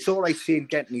it's all right saying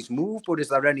getting his move, but is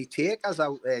there any takers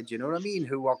out there? Do you know what I mean?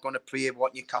 Who are going to play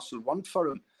what Newcastle want for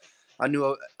him? I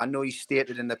know he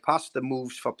stated in the past the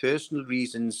moves for personal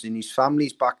reasons, and his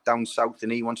family's back down south,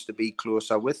 and he wants to be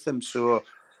closer with them. So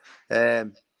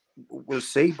we'll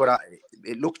see. But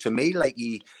it looked to me like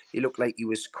he looked like he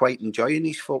was quite enjoying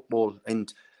his football.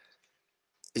 And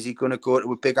is he going to go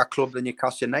to a bigger club than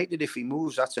Newcastle United if he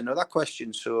moves? That's another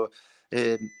question. So.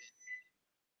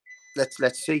 Let's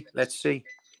see.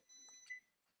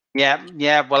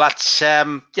 Yeah. Well, that's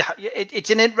it's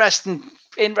an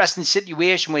interesting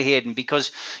situation with Hayden,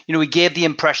 because he gave the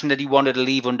impression that he wanted to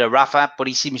leave under Rafa, but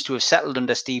he seems to have settled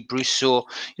under Steve Bruce. So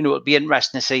it'll be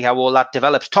interesting to see how all that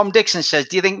develops. Tom Dixon says,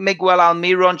 do you think Miguel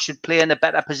Almiron should play in a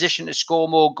better position to score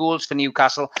more goals for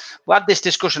Newcastle? We had this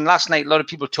discussion last night. A lot of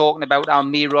people talking about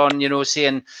Almiron,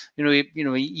 saying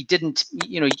he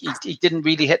didn't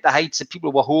really hit the heights that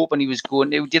people were hoping he was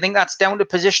going to. Do you think that's down to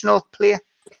positional play?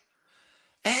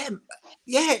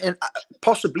 Yeah, and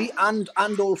possibly, and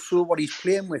also what he's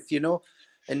playing with,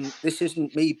 and this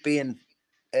isn't me being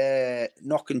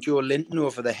knocking Joe Linton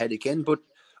over the head again, but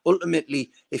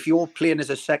ultimately, if you're playing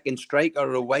as a second striker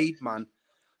or a wide man,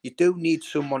 you do need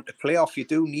someone to play off. You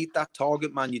do need that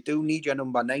target man. You do need your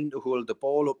number 9 to hold the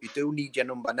ball up. You do need your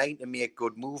number 9 to make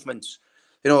good movements.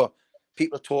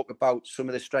 People talk about some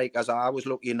of the strikers I was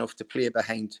lucky enough to play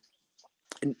behind,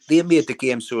 and they made the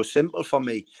game so simple for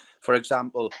me. For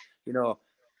example,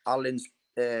 Alan's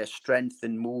strength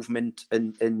and movement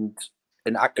and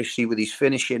accuracy with his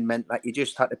finishing meant that you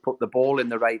just had to put the ball in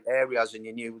the right areas, and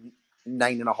you knew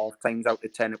 9.5 times out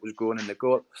of 10 it was going in the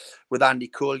goal. With Andy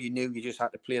Cole, you knew you just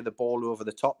had to play the ball over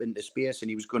the top into space, and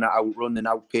he was going to outrun and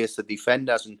outpace the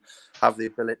defenders and have the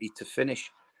ability to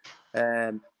finish.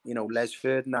 Les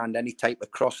Ferdinand, any type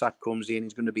of cross that comes in,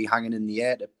 he's going to be hanging in the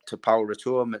air to power it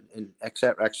home, and et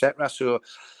cetera, et cetera. So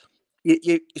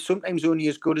you're sometimes only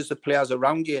as good as the players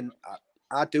around you, and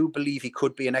I do believe he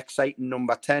could be an exciting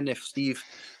number 10 if Steve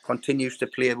continues to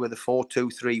play with a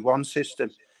 4-2-3-1 system,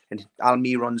 and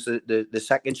Almiron's the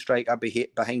second striker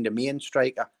behind the main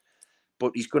striker.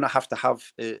 But he's going to have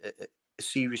a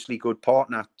seriously good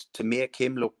partner to make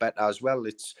him look better as well.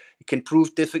 It can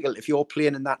prove difficult if you're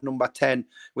playing in that number 10,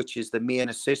 which is the main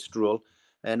assist role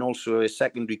and also a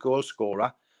secondary goal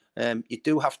scorer. You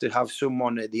do have to have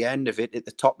someone at the end of it, at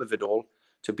the top of it all,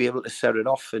 to be able to set it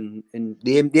off. And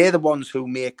they're the ones who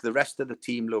make the rest of the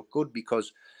team look good,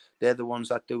 because they're the ones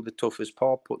that do the toughest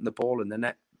part, putting the ball in the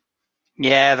net.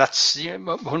 Yeah, that's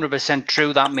 100%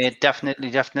 true, that, mate.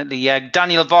 Definitely. Yeah.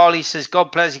 Daniel Varley says,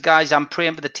 God bless you guys. I'm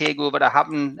praying for the takeover to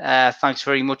happen. Thanks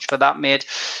very much for that, mate.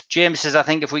 James says, I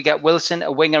think if we get Wilson,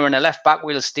 a winger and a left back,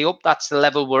 we'll stay up. That's the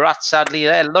level we're at, sadly.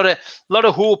 A lot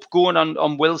of hope going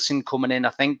on Wilson coming in, I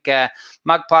think.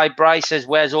 Magpie Bryce says,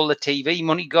 where's all the TV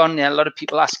money gone? Yeah, a lot of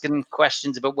people asking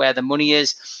questions about where the money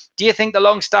is. Do you think the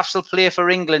Longstaffs will play for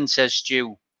England, says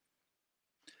Stu?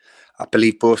 I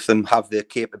believe both of them have the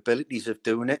capabilities of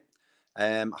doing it.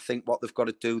 I think what they've got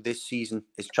to do this season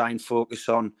is try and focus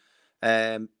on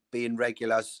being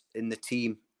regulars in the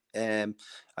team. I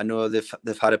know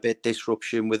they've had a bit of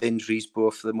disruption with injuries,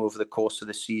 both of them, over the course of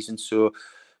the season. So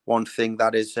one thing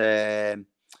that is, the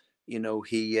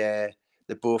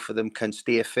both of them can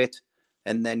stay fit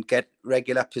and then get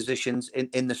regular positions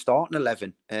in the starting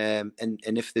 11. And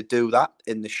if they do that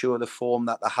and they show the form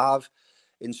that they have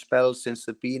in spells since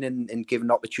they've been in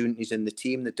given opportunities in the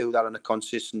team, they do that on a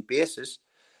consistent basis.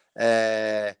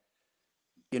 They've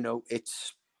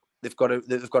got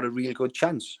a real good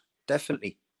chance,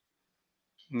 definitely.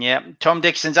 Yeah, Tom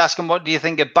Dixon's asking, what do you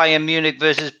think of Bayern Munich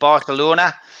versus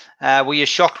Barcelona? Were you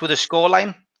shocked with the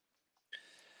scoreline?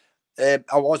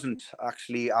 I wasn't,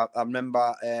 actually. I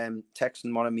remember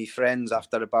texting one of my friends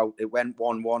after it went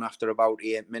 1-1 after about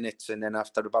 8 minutes, and then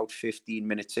after about 15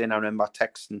 minutes in, I remember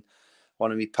texting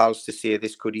one of my pals to say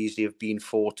this could easily have been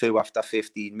 4-2 after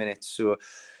 15 minutes. So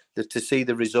to see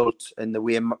the result and the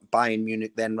way Bayern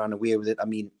Munich then ran away with it, I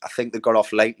mean, I think they got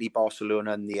off lightly,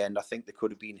 Barcelona, in the end. I think they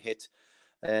could have been hit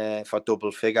for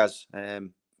double figures.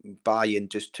 Bayern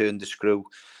just turned the screw.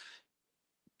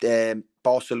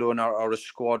 Barcelona are a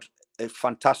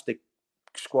fantastic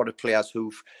squad of players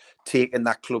who've taken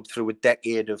that club through a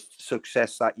decade of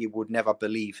success that you would never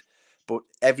believe. But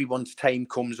everyone's time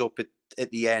comes up at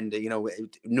the end.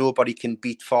 Nobody can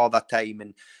beat Father Time,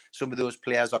 and some of those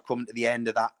players are coming to the end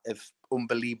of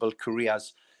unbelievable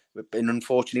careers. And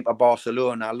unfortunately for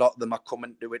Barcelona, a lot of them are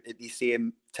coming to it at the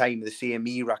same time, the same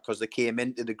era, because they came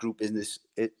into the group business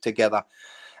together.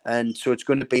 And so it's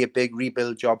going to be a big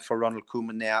rebuild job for Ronald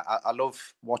Koeman there. I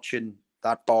love watching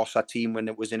that Barca team when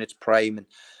it was in its prime, and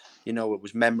it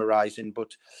was memorizing.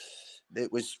 But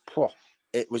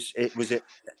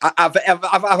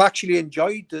I've actually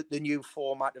enjoyed the new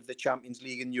format of the Champions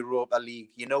League and Europa League.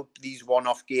 These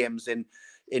one-off games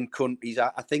in countries.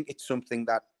 I think it's something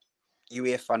that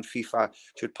UEFA and FIFA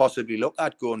should possibly look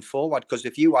at going forward, because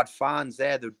if you had fans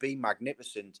there, they'd be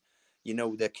magnificent.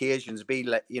 The occasions be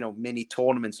like, mini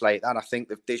tournaments like that. I think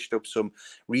they've dished up some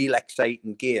real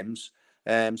exciting games,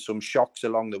 some shocks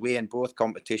along the way in both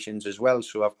competitions as well.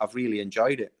 So I've really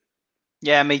enjoyed it.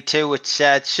 Yeah, me too. It's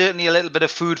certainly a little bit of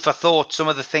food for thought. Some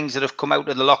of the things that have come out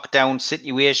of the lockdown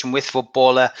situation with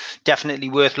football are definitely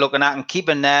worth looking at and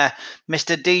keeping. Mr.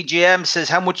 DGM says,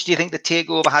 how much do you think the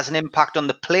takeover has an impact on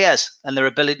the players and their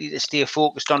ability to stay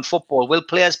focused on football? Will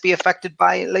players be affected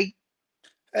by it, Lee?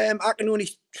 I can only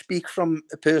speak from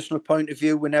a personal point of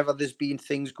view. Whenever there's been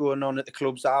things going on at the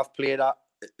clubs I've played at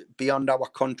beyond our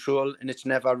control, and it's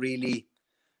never really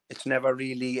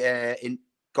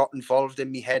got involved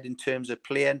in my head in terms of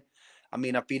playing. I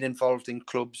mean, I've been involved in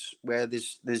clubs where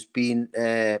there's been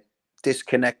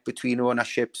disconnect between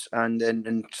ownerships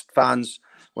and fans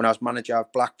when I was manager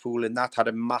of Blackpool, and that had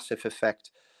a massive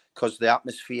effect because the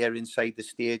atmosphere inside the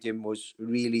stadium was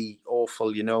really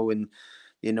awful, and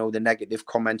the negative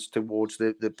comments towards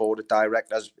the board of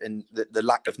directors and the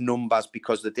lack of numbers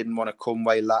because they didn't want to come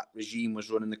while that regime was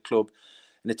running the club.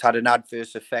 And it had an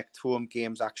adverse effect. Home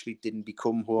games actually didn't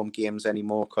become home games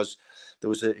anymore because there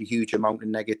was a huge amount of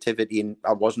negativity. And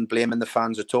I wasn't blaming the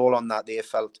fans at all on that. They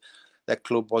felt their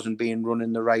club wasn't being run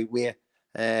in the right way.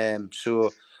 It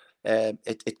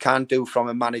can do from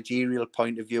a managerial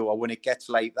point of view, or when it gets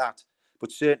like that.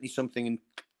 But certainly something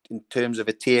in terms of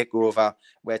a takeover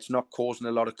where it's not causing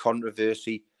a lot of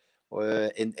controversy on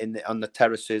the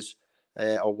terraces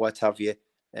or what have you.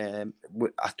 I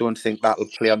don't think that will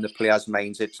play on the players'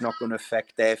 minds. It's not going to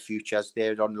affect their futures.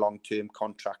 They're on long-term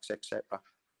contracts, etc.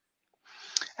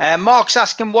 Mark's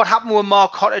asking what happened with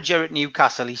Mark Hottiger at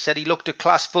Newcastle. He said he looked a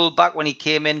class full-back when he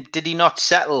came in. Did he not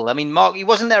settle? I mean, Mark, he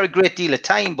wasn't there a great deal of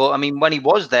time, but I mean, when he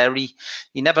was there, he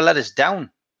never let us down.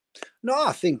 No,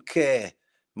 I think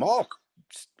Mark,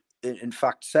 in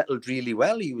fact, settled really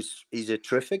well. He's a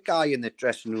terrific guy in the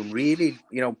dressing room. Really,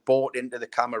 bought into the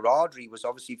camaraderie. He was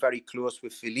obviously very close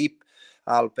with Philippe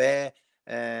Albert,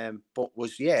 but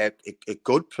was a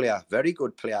good player, very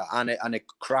good player, and a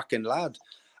cracking lad.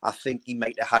 I think he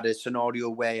might have had a scenario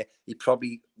where he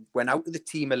probably went out of the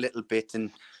team a little bit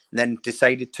and then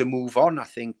decided to move on. I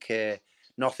think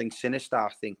nothing sinister.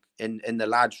 I think, and the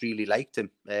lads really liked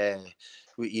him.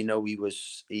 You know,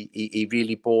 he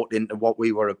really bought into what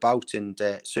we were about, and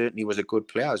certainly was a good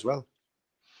player as well.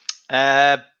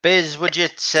 Biz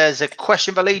Widget says, a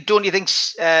question for Lee. Don't you think,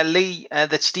 Lee,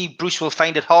 that Steve Bruce will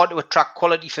find it hard to attract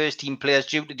quality first team players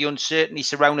due to the uncertainty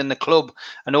surrounding the club,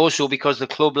 and also because the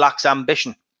club lacks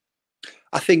ambition?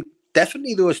 I think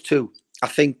definitely those two. I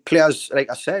think players, like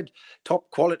I said, top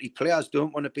quality players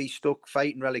don't want to be stuck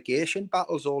fighting relegation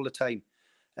battles all the time.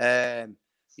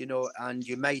 You know, and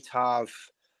you might have,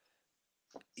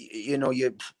 you know,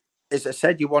 as I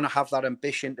said, you want to have that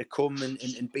ambition to come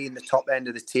and be in the top end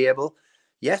of the table.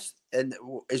 Yes, and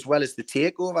as well as the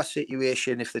takeover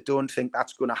situation, if they don't think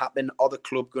that's going to happen, or the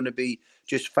club going to be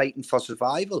just fighting for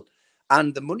survival.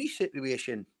 And the money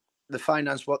situation, the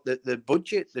finance, what the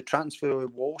budget, the transfer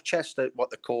war chest, what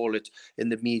they call it in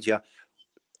the media,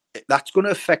 that's going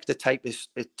to affect the type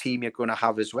of team you're going to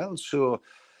have as well. So,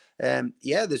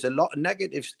 yeah, there's a lot of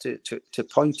negatives to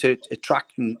point to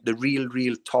attracting the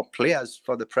real top players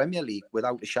for the Premier League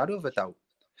without a shadow of a doubt.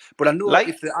 But I know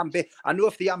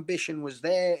if the ambition was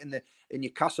there in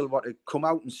Newcastle, what to come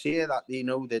out and say that, you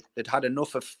know, that they'd had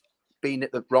enough of being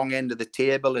at the wrong end of the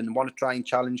table and want to try and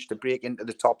challenge to break into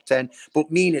the top 10.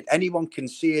 But mean it, anyone can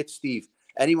say it, Steve.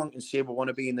 Anyone can say we want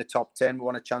to be in the top 10, we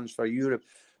want a chance for Europe.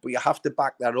 But you have to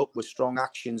back that up with strong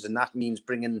actions, and that means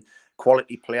bringing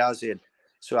quality players in.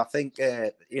 So I think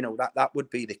you know, that would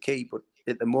be the key. But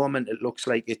at the moment, it looks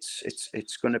like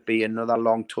it's going to be another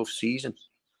long, tough season.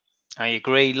 I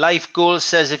agree. Life Goals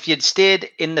says, if you'd stayed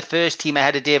in the first team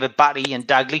ahead of David Batty and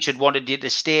Dalglish had wanted you to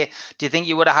stay, do you think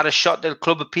you would have had a shot at the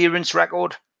club appearance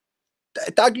record?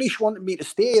 Dalglish wanted me to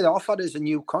stay. They offered us a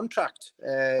new contract.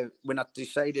 When I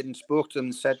decided and spoke to them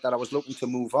and said that I was looking to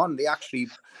move on, they actually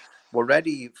were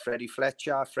ready. Freddie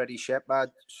Fletcher, Freddie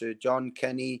Shepherd, Sir John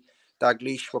Kenny,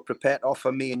 Dalglish were prepared to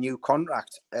offer me a new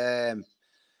contract.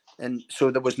 And so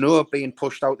there was no being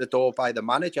pushed out the door by the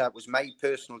manager. It was my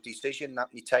personal decision that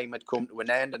my time had come to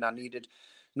an end, and I needed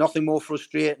nothing more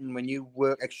frustrating when you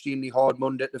work extremely hard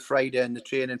Monday to Friday in the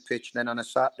training pitch, and then on a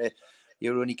Saturday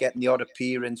you're only getting the odd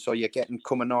appearance, or you're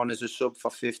coming on as a sub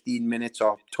for 15 minutes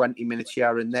or 20 minutes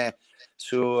here and there.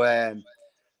 So, and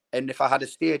if I had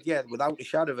stayed, yeah, without a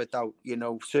shadow of a doubt, you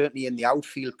know, certainly in the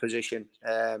outfield position.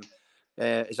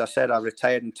 As I said, I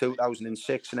retired in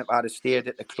 2006, and if I had stayed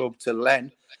at the club till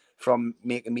then, from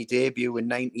making my debut in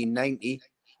 1990,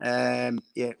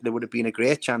 yeah, there would have been a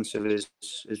great chance of us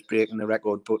breaking the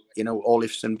record. But, you know, all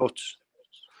ifs and buts.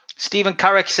 Stephen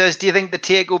Carrick says, do you think the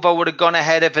takeover would have gone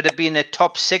ahead if it had been a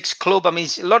top 6 club? I mean,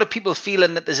 a lot of people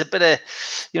feeling that there's a bit of,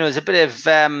 you know,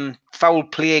 foul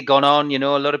play gone on. You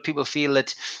know, a lot of people feel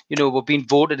that, you know, we're being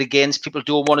voted against. People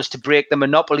don't want us to break the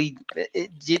monopoly.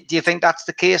 Do you think that's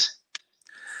the case?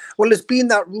 Well, there's been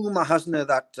that rumour, hasn't there,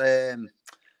 that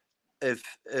if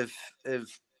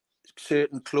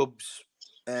certain clubs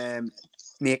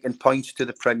making points to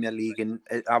the Premier League, and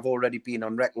I've already been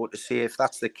on record to say if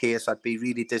that's the case, I'd be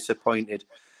really disappointed.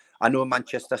 I know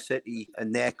Manchester City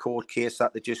and their court case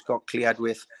that they just got cleared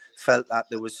with felt that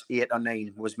there was 8 or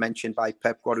 9, was mentioned by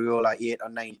Pep Guardiola, 8 or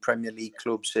 9 Premier League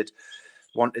clubs had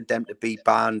wanted them to be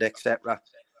banned, etc.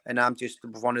 And I'm just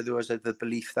one of those of the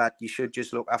belief that you should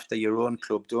just look after your own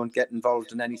club. Don't get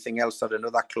involved in anything else that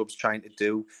another club's trying to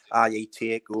do, i.e.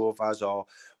 takeovers or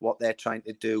what they're trying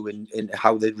to do in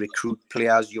how they recruit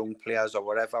players, young players or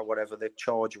whatever the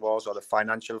charge was, or the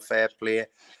financial fair play.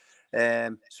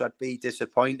 So I'd be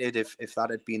disappointed if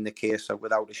that had been the case,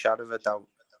 without a shadow of a doubt.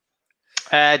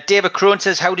 David Crone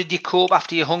says, how did you cope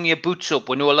after you hung your boots up?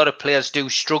 We know a lot of players do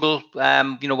struggle,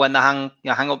 you know, when they hang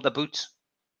up the boots.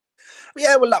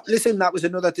 Yeah, well, listen, that was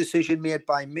another decision made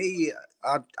by me.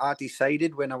 I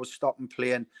decided when I was stopping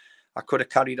playing, I could have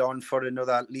carried on for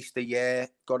at least a year,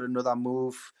 got another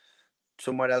move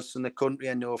somewhere else in the country.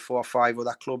 I know 4 or 5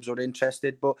 other clubs were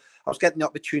interested, but I was getting the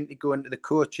opportunity to go into the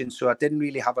coaching, so I didn't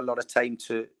really have a lot of time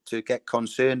to get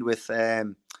concerned with,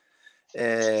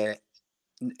 you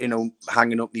know,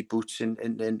 hanging up my boots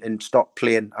and stop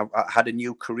playing. I had a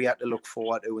new career to look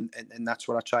forward to, and that's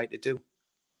what I tried to do.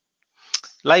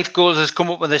 Life Goals has come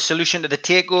up with a solution to the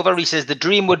takeover. He says the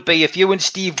dream would be if you and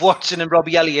Steve Watson and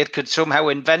Robbie Elliott could somehow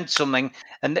invent something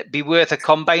and it'd be worth a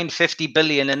combined 50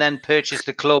 billion and then purchase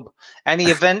the club. Any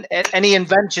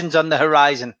inventions on the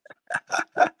horizon?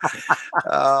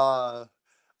 I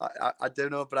I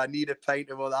don't know, but I need a pint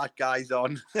of what that guy's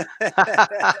on.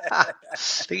 I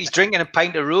think he's drinking a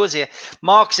pint of rosé.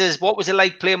 Mark says, what was it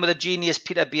like playing with a genius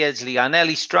Peter Beardsley? I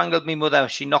nearly strangled me mother.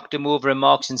 She knocked him over in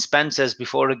Marks and Spencer's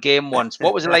before a game once.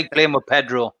 What was it like playing with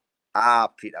Pedro?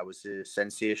 Peter was a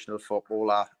sensational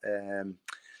footballer.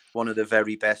 One of the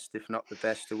very best, if not the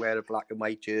best, to wear a black and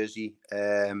white jersey.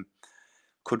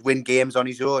 Could win games on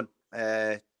his own.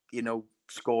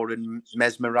 Scoring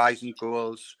mesmerising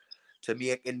goals to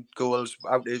making goals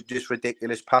out of just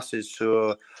ridiculous passes.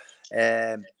 So,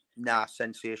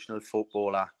 sensational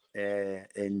footballer.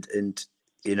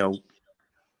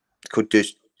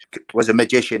 Was a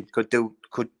magician.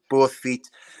 Could both feet.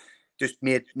 Just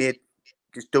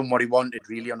done what he wanted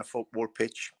really on a football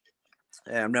pitch.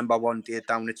 I remember one day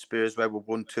down at Spurs where we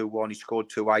won 2-1. He scored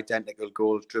 2 identical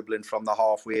goals, dribbling from the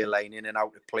halfway line in and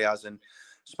out of players and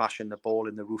smashing the ball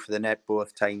in the roof of the net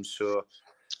both times. So,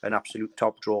 an absolute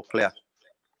top draw player.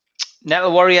 Never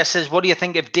Warrior says, what do you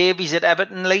think of Davies at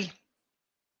Everton, Lee?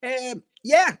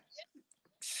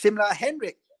 Similar to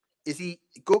Henrik. Is he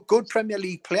good Premier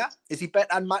League player? Is he better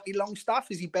than Matty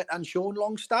Longstaff? Is he better than Sean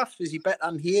Longstaff? Is he better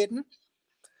than Hayden?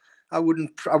 I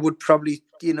would probably,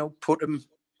 put him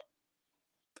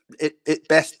at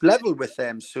best level with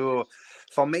them. So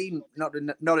for me, not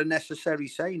a necessary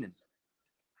signing.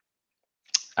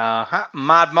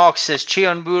 Mad Mark says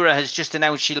Chion Bura has just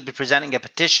announced she'll be presenting a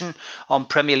petition on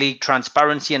Premier League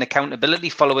transparency and accountability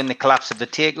following the collapse of the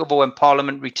takeover when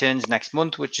Parliament returns next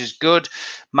month, which is good.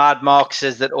 Mad Mark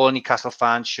says that all Newcastle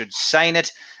fans should sign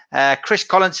it. Chris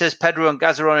Collins says Pedro and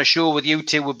Gaza on a show with you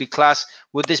two would be class.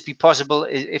 Would this be possible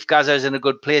if Gaza is in a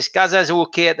good place? Gaza is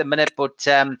okay at the minute, but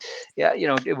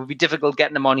it would be difficult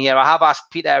getting him on here. I have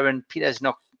asked Peter, and Peter's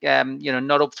not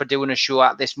not up for doing a show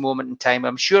at this moment in time.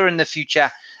 I'm sure in the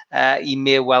future he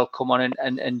may well come on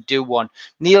and do one.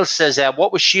 Neil says,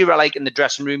 what was Shearer like in the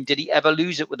dressing room? Did he ever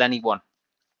lose it with anyone?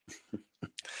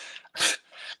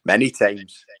 Many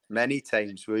times.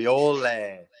 We all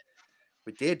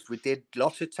we did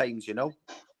lots of times,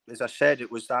 As I said,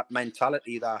 it was that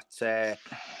mentality that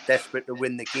desperate to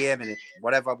win the game and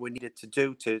whatever we needed to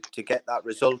do to get that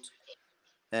result.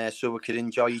 So we could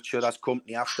enjoy each other's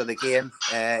company after the game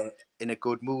in a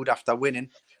good mood after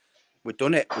winning. We've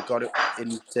done it. We got it.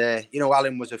 And,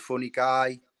 Alan was a funny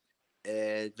guy,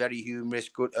 very humorous,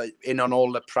 good, in on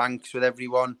all the pranks with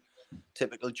everyone.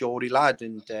 Typical Geordie lad.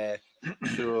 And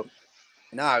so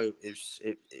now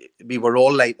we were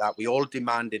all like that. We all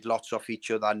demanded lots of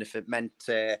each other. And if it meant,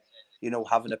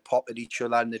 having a pop at each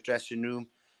other in the dressing room,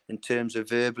 in terms of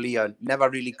verbally, I never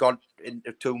really got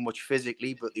into too much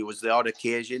physically, but there was the odd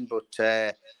occasion. But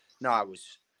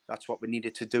that's what we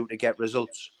needed to do to get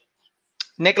results.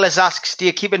 Nicholas asks, do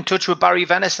you keep in touch with Barry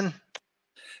Venison?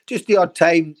 Just the odd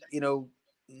time,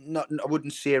 I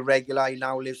wouldn't say regular. He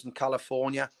now lives in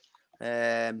California,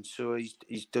 so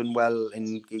he's done well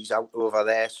and he's out over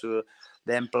there. So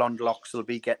them blonde locks will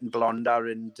be getting blonder,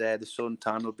 and the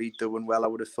suntan will be doing well, I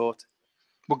would have thought.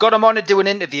 We've got him on to do an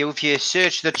interview. If you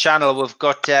search the channel, we've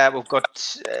got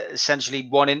essentially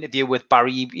one interview with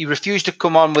Barry. He refused to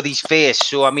come on with his face.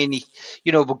 So, I mean,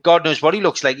 but God knows what he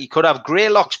looks like. He could have grey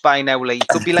locks by now, Lee. He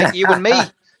could be like you and me.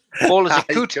 Ball as a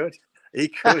coot. He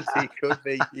could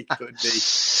be.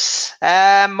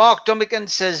 Mark Dummigan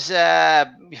says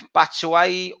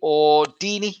Batshuayi or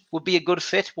Deeney would be a good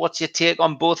fit. What's your take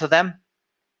on both of them?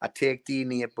 I take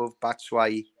Deeney above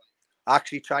Batshuayi. I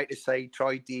actually tried to say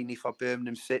Troy Deeney for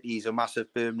Birmingham City. He's a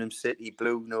massive Birmingham City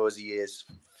blue nose. He is.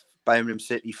 Birmingham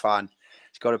City fan.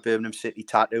 He's got a Birmingham City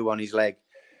tattoo on his leg.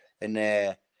 And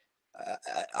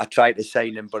I tried to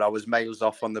sign him, but I was miles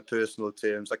off on the personal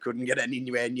terms. I couldn't get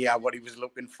anywhere near what he was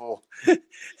looking for.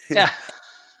 Yeah.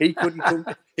 He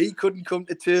couldn't come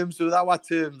to terms with our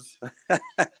terms.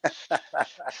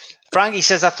 Frankie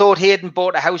says, I thought Hayden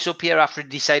bought a house up here after he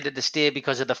decided to stay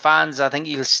because of the fans. I think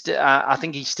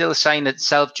he's still signed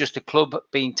itself, just a club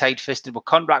being tight-fisted with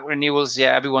contract renewals.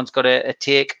 Yeah, everyone's got a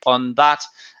take on that.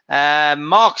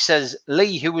 Mark says,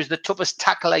 Lee, who was the toughest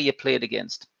tackler you played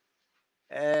against?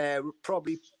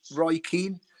 Probably Roy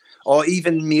Keane, or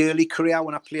even my early career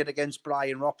when I played against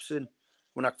Brian Robson.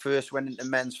 When I first went into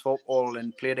men's football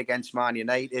and played against Man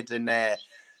United, and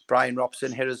Brian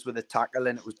Robson hit us with a tackle,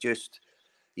 and it was just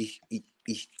he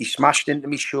smashed into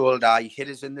my shoulder, he hit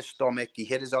us in the stomach, he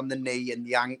hit us on the knee and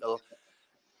the ankle,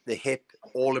 the hip,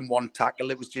 all in one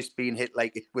tackle. It was just being hit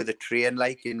like with a train,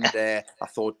 and I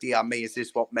thought, dear me, is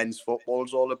this what men's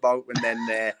football's all about?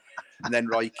 And then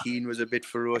Roy Keane was a bit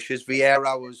ferocious.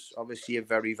 Vieira was obviously a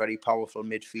very, very powerful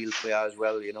midfield player as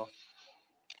well,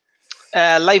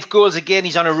 Life goals again.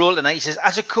 He's on a roll tonight. He says,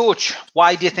 as a coach,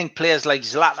 why do you think players like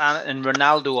Zlatan and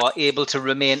Ronaldo are able to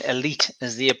remain elite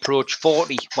as they approach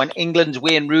 40 when England's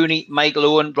Wayne Rooney, Michael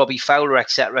Owen, Robbie Fowler,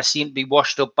 etc. seem to be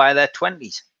washed up by their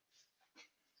 20s?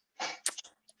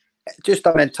 Just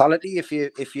a mentality. If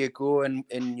you go and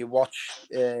you watch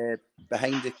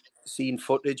behind the scene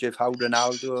footage of how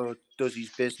Ronaldo does his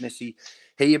business, he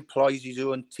employs his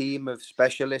own team of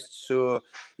specialists. So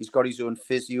he's got his own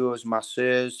physios,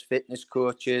 masseurs, fitness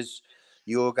coaches,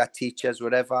 yoga teachers,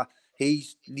 whatever.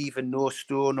 He's leaving no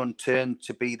stone unturned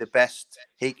to be the best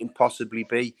he can possibly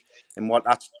be. And what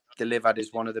that's delivered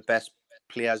is one of the best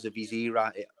players of his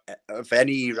era, of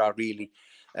any era, really.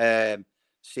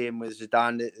 Same with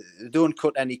Zidane. They don't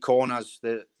cut any corners.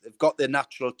 They've got the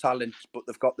natural talent, but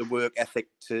they've got the work ethic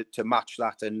to match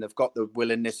that. And they've got the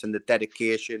willingness and the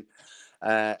dedication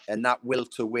and that will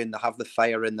to win. They have the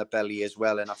fire in their belly as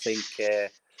well. And I think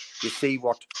you see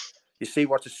what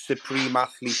a supreme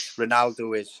athlete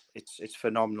Ronaldo is. It's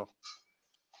phenomenal.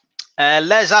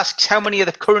 Les asks, how many of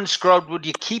the current squad would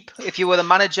you keep if you were the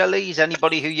manager, Lee? Is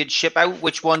anybody who you'd ship out?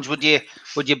 Which ones would you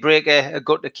break a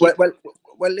gut to keep?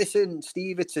 Well, listen,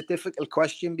 Steve, it's a difficult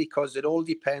question because it all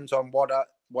depends on what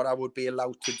I would be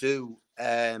allowed to do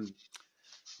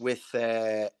with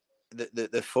the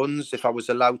funds. If I was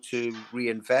allowed to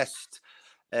reinvest,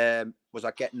 was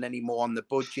I getting any more on the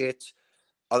budget?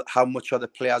 How much are the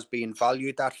players being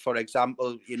valued at? For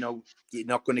example, you're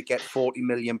not going to get 40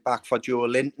 million back for Joe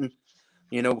Linton.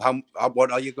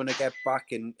 What are you going to get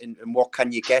back, and what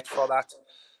can you get for that?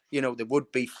 There would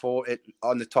be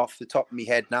on the top of my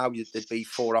head now, there'd be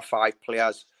 4 or 5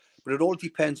 players, but it all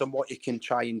depends on what you can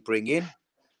try and bring in.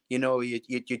 You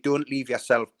don't leave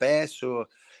yourself bare, so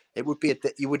it would be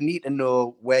you would need to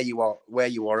know where you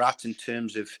are at in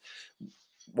terms of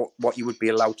what you would be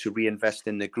allowed to reinvest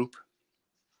in the group.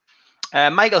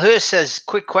 Michael Hurst says,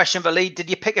 quick question for Lee. Did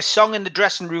you pick a song in the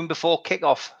dressing room before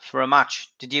kickoff for a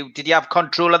match? Did you have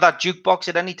control of that jukebox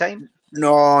at any time?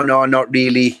 No, not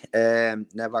really.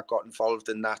 Never got involved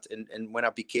in that. And when I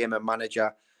became a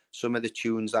manager, some of the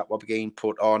tunes that were being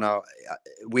put on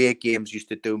away games used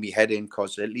to do me head in,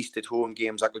 because at least at home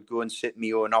games I could go and sit in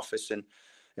my own office and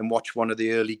watch one of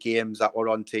the early games that were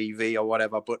on TV or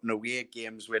whatever. But in away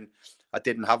games, when I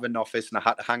didn't have an office and I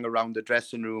had to hang around the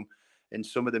dressing room, and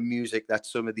some of the music that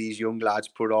some of these young lads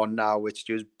put on now, it's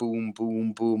just boom,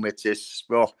 boom, boom. It's just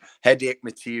headache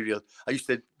material. We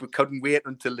couldn't wait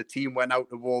until the team went out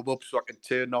to warm up so I could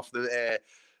turn off the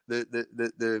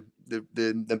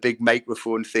big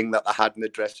microphone thing that I had in the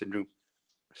dressing room.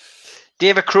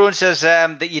 David Crone says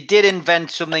that you did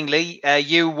invent something, Lee.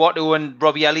 You, Watto, and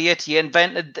Robbie Elliott, you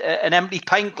invented an empty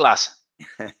pint glass.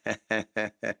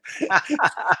 It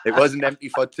wasn't empty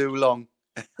for too long.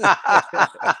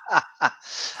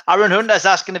 Aaron Hunter's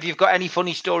asking if you've got any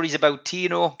funny stories about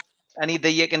Tino. Any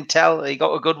that you can tell? You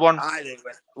got a good one? I think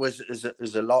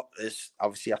there's a lot.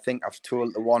 Obviously, I think I've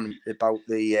told the one about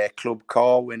the club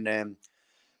car when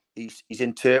his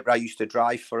interpreter used to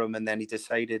drive for him, and then he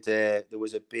decided there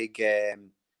was a big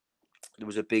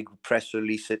press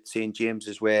release at St.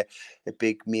 James's where a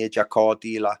big major car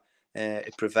dealer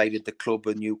it provided the club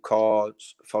with new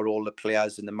cars for all the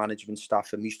players and the management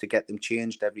staff, and we used to get them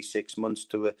changed every 6 months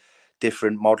to a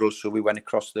different model. So we went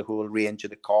across the whole range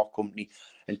of the car company,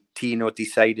 and Tino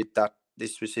decided that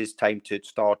this was his time to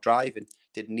start driving.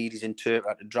 Didn't need his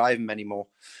interpreter to drive him anymore.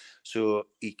 So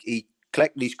he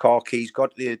collected his car keys,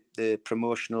 got the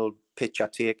promotional picture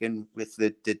taken with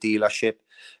the dealership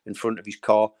in front of his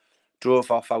car,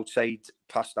 drove off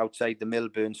past outside the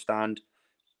Milburn stand,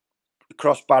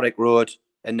 across Barrack Road,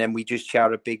 and then we just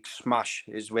share a big smash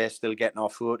as we're still getting our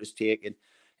photos taken.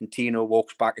 And Tino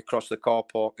walks back across the car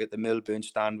park at the Milburn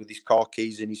stand with his car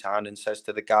keys in his hand and says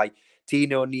to the guy,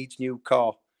 "Tino needs new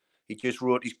car." He just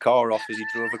wrote his car off as he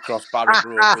drove across Barrack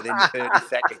Road within 30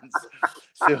 seconds.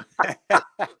 So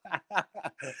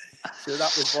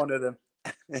that was one of them.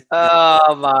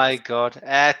 Oh my God.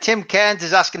 Tim Cairns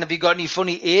is asking, have you got any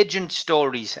funny agent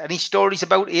stories? Any stories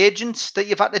about agents that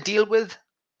you've had to deal with?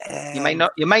 You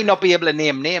might not be able to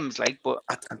name names, but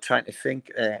I'm trying to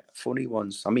think funny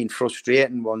ones. I mean,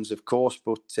 frustrating ones, of course,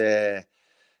 but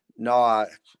no,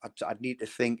 I'd need to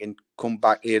think and come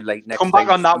back here next come back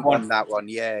time on that one.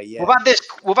 Yeah.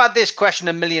 We've had this question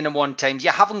 1,001 times. You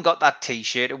haven't got that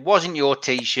T-shirt. It wasn't your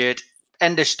T-shirt.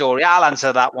 End of story. I'll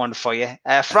answer that one for you.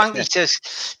 Frankie says,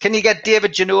 can you get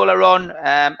David Ginola on?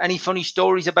 Any funny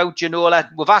stories about Ginola?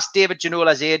 We've asked David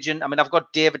Ginola's agent. I mean, I've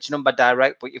got David's number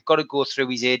direct, but you've got to go through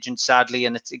his agent, sadly.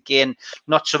 And it's, again,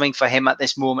 not something for him at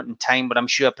this moment in time, but I'm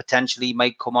sure potentially he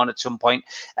might come on at some point.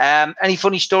 Any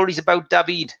funny stories about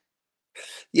David?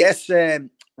 Yes.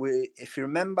 if you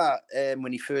remember,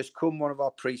 when he first come, one of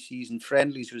our pre-season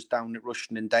friendlies was down at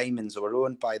Rushden and Diamonds. They were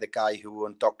owned by the guy who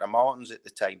owned Dr. Martens at the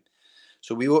time.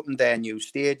 So we opened their new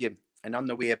stadium, and on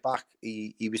the way back,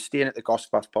 he was staying at the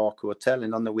Gosforth Park Hotel,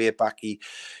 and on the way back, he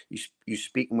was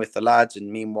speaking with the lads,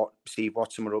 and me and Steve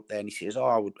Watson were up there, and he says,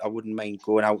 "Oh, I wouldn't mind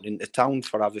going out into town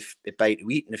for have a bite to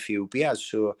eat and a few beers."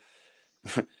 So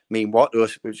me and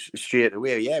Watson was straight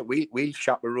away, yeah, we'll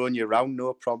chaperone you around,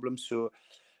 no problem. So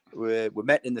we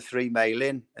met in the 3 Mile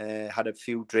Inn, had a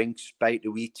few drinks, bite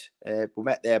to eat. We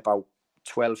met there about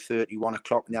 12:30, 1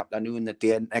 o'clock in the afternoon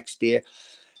the next day.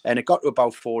 And it got to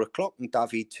about 4 o'clock, and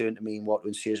David turned to me and Watson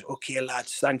and says, "Okay,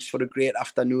 lads, thanks for a great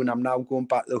afternoon. I'm now going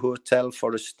back to the hotel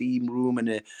for a steam room and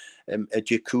a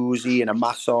jacuzzi and a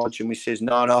massage." And we says,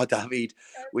 No, David,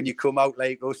 when you come out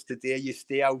like us today, you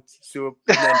stay out. So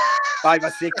then 5 or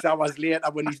 6 hours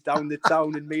later, when he's down the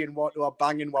town and me and Watson are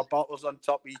banging our bottles on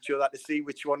top of each other to see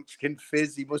which one can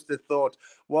fizz, he must have thought,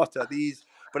 what are these?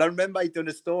 But I remember I'd done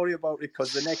a story about it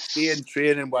because the next day in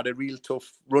training we had a real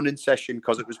tough running session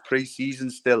because it was pre-season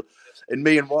still. And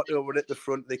me and Watto were at the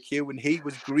front of the queue and he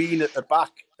was green at the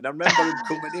back. And I remember him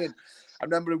coming in. I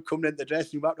remember him coming in the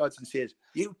dressing room afterwards and says,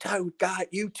 you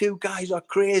two guys are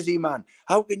crazy, man.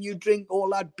 How can you drink all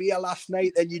that beer last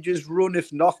night and you just run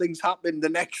if nothing's happened the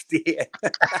next day?"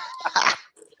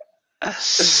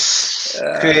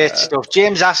 Great stuff.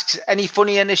 James asks, any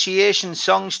funny initiation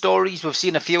song stories? We've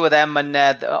seen a few of them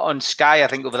on Sky, I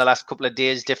think, over the last couple of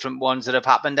days, different ones that have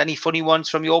happened. Any funny ones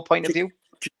from your point of view?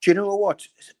 Do you know what?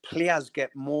 Players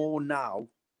get more now.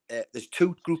 There's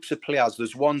 2 groups of players.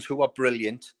 There's ones who are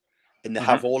brilliant and they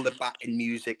have all the backing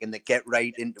music and they get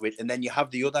right into it. And then you have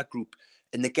the other group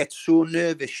and they get so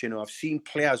nervous. You know, I've seen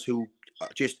players who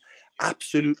just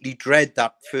absolutely dread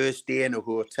that first day in a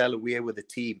hotel away with the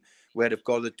team, where they've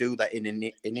got to do that in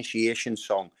an initiation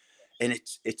song, and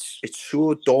it's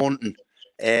so daunting.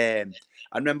 I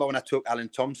remember when I took Alan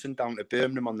Thompson down to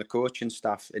Birmingham on the coaching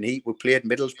staff, and we played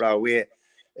Middlesbrough away,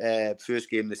 first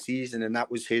game of the season, and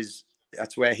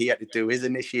that's where he had to do his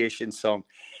initiation song.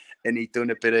 And he'd done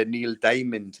a bit of Neil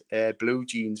Diamond, Blue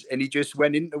Jeans, and he just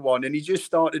went into one and he just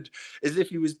started as if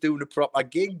he was doing a proper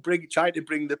gig, trying to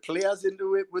bring the players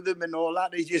into it with him and all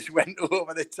that. He just went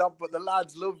over the top, but the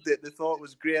lads loved it. They thought it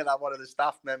was great that one of the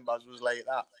staff members was like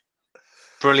that.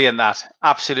 Brilliant, that.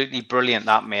 Absolutely brilliant,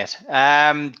 that, mate.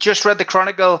 Just read the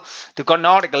Chronicle. They've got an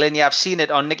article in here. I've seen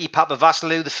it on Nicky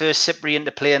Papavasalou, the first Cyprian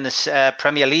to play in this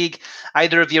Premier League.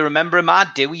 Either of you remember him? I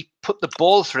do. He put the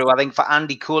ball through, I think, for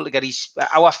Andy Cole to get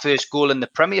our first goal in the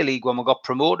Premier League when we got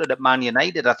promoted at Man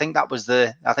United. I think that was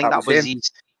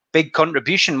his big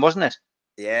contribution, wasn't it?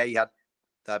 Yeah, he had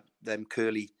them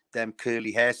curly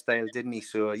hairstyle, didn't he?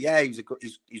 So yeah, he's a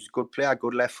good player,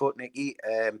 good left foot, Nicky.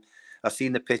 I've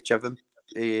seen the picture of him.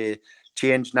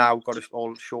 Changed now, got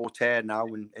all short hair now,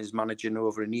 and is managing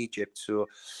over in Egypt. So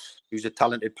he was a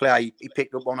talented player. He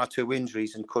picked up 1 or 2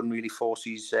 injuries and couldn't really force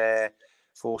his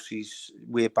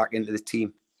way back into the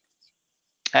team.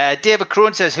 David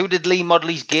Crone says, who did Lee model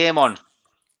his game on?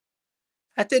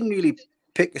 I didn't really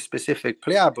pick a specific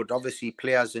player, but obviously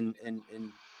players in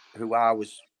who I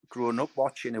was growing up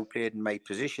watching, who played in my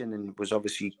position and was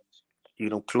obviously, you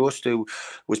know, close to,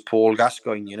 was Paul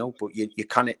Gascoigne, you know. But you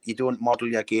don't model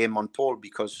your game on Paul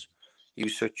because he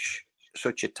was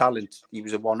such a talent. He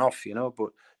was a one-off, you know. But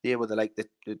they were the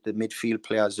midfield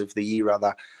players of the era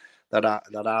that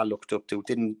I looked up to.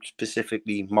 Didn't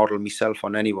specifically model myself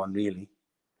on anyone really.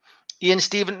 Ian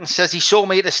Stevenson says he saw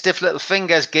me at a Stiff Little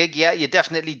Fingers gig. Yeah, you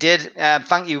definitely did.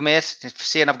 Thank you, mate, for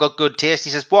saying I've got good taste. He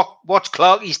says, what's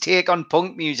Clarkie's take on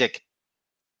punk music?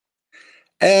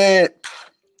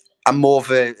 I'm more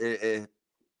of a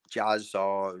jazz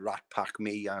or Rat Pack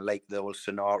me. I like the old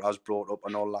Sonata. I was brought up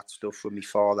on all that stuff with my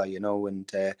father, you know,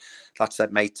 and that's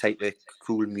like my type of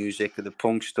cool music. The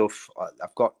punk stuff,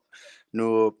 I've got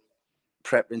no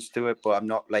preference to it, but I'm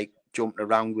not like jumping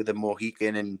around with a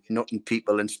Mohican and nutting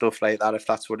people and stuff like that, if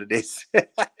that's what it is.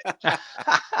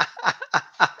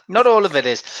 Not all of it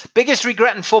is. Biggest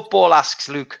regret in football, asks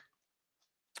Luke.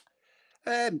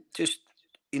 Just,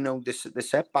 you know, the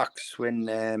setbacks when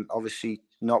obviously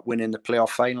not winning the playoff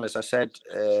final, as I said,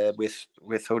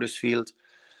 with Huddersfield.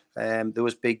 There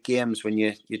was big games when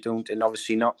you don't, and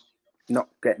obviously not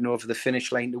getting over the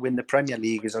finish line to win the Premier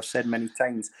League, as I've said many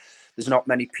times. There's not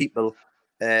many people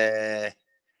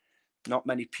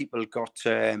got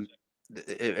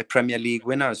a Premier League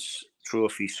winners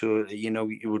trophy. So, you know,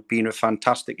 it would be a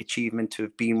fantastic achievement to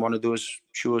have been one of those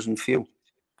chosen few.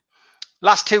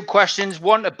 Last 2 questions.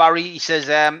 One to Barry. He says,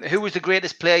 who was the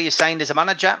greatest player you signed as a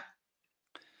manager?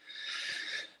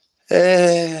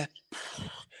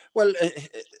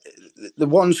 the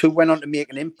ones who went on to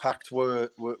make an impact were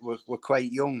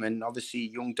quite young, and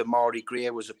obviously young Demarai Gray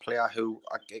was a player who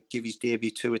I give his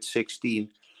debut to at 16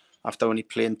 after only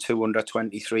playing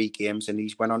 223 games, and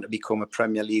he's went on to become a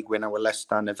Premier League winner with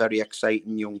Leicester and a very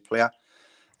exciting young player.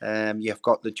 You've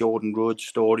got the Jordan Rhodes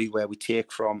story where we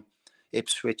take from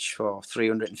Ipswich for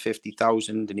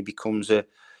 350,000 and he becomes a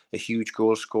huge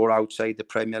goal scorer outside the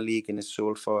Premier League and is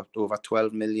sold for over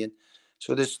 12 million.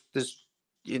 So there's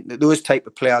those type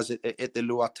of players at the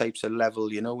lower types of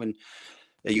level, you know, and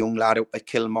a young lad up at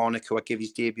Kilmarnock who I gave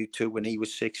his debut to when he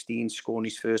was 16, scoring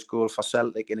his first goal for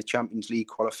Celtic in a Champions League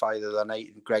qualifier the other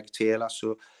night, and Greg Taylor.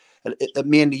 So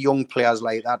mainly young players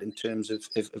like that in terms of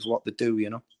what they do,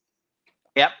 you know.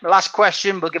 Yep. Last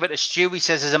question. We'll give it to Stu. He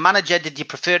says, as a manager, did you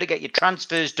prefer to get your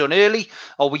transfers done early,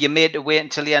 or were you made to wait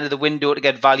until the end of the window to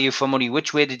get value for money?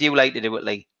 Which way did you like to do it,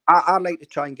 Lee? I'd like to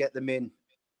try and get them in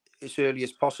as early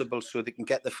as possible so they can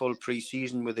get the full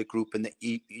pre-season with the group. And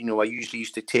you know, I usually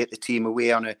used to take the team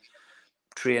away on a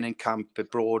training camp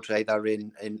abroad, either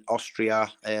in Austria,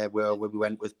 where we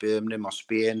went with Birmingham, or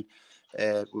Spain,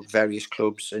 with various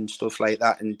clubs and stuff like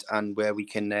that, and where we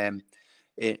can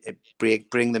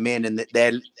bring them in, and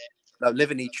they're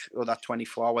living each other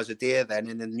 24 hours a day then,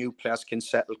 and the new players can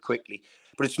settle quickly.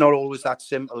 But it's not always that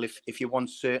simple. If you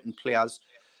want certain players,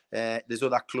 there's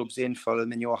other clubs in for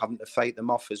them and you're having to fight them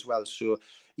off as well. So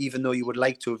even though you would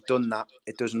like to have done that,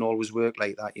 it doesn't always work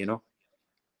like that, you know.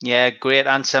 Yeah, great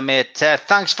answer, mate.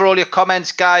 Thanks for all your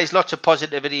comments, guys. Lots of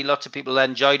positivity. Lots of people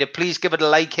enjoyed it. Please give it a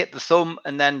like, hit the thumb,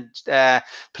 and then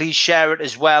please share it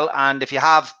as well. And if you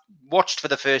have watched for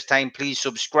the first time, please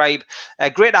subscribe.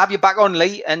 Great to have you back on,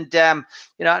 Lee. And,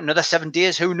 you know, another 7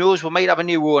 days, who knows? We might have a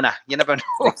new owner. You never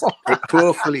know.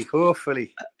 Hopefully.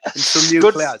 And some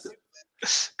new players.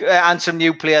 And some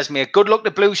new players, mate. Good luck to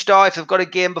Blue Star. If they've got a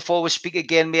game before we speak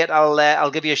again, mate,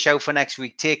 I'll give you a shout for next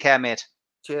week. Take care, mate.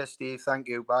 Cheers, Steve. Thank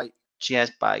you. Bye.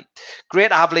 Cheers. Bye. Great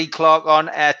to have Lee Clark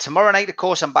on. Tomorrow night, of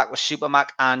course, I'm back with Supermac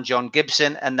and John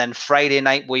Gibson. And then Friday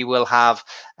night, we will have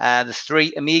the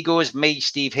three amigos, me,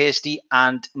 Steve Hasty,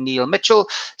 and Neil Mitchell.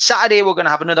 Saturday, we're going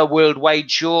to have another worldwide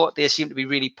show. They seem to be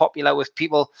really popular with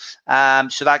people.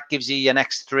 So that gives you your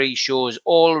next 3 shows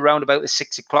all around about the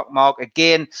 6 o'clock mark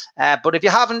again. But if you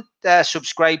haven't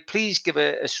subscribed, please give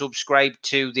a subscribe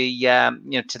to the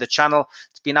to the channel.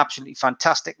 It's been absolutely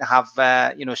fantastic to have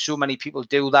so many people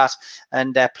do that.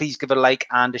 And please give a like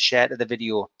and a share to the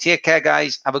video. Take care,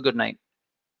 guys. Have a good night.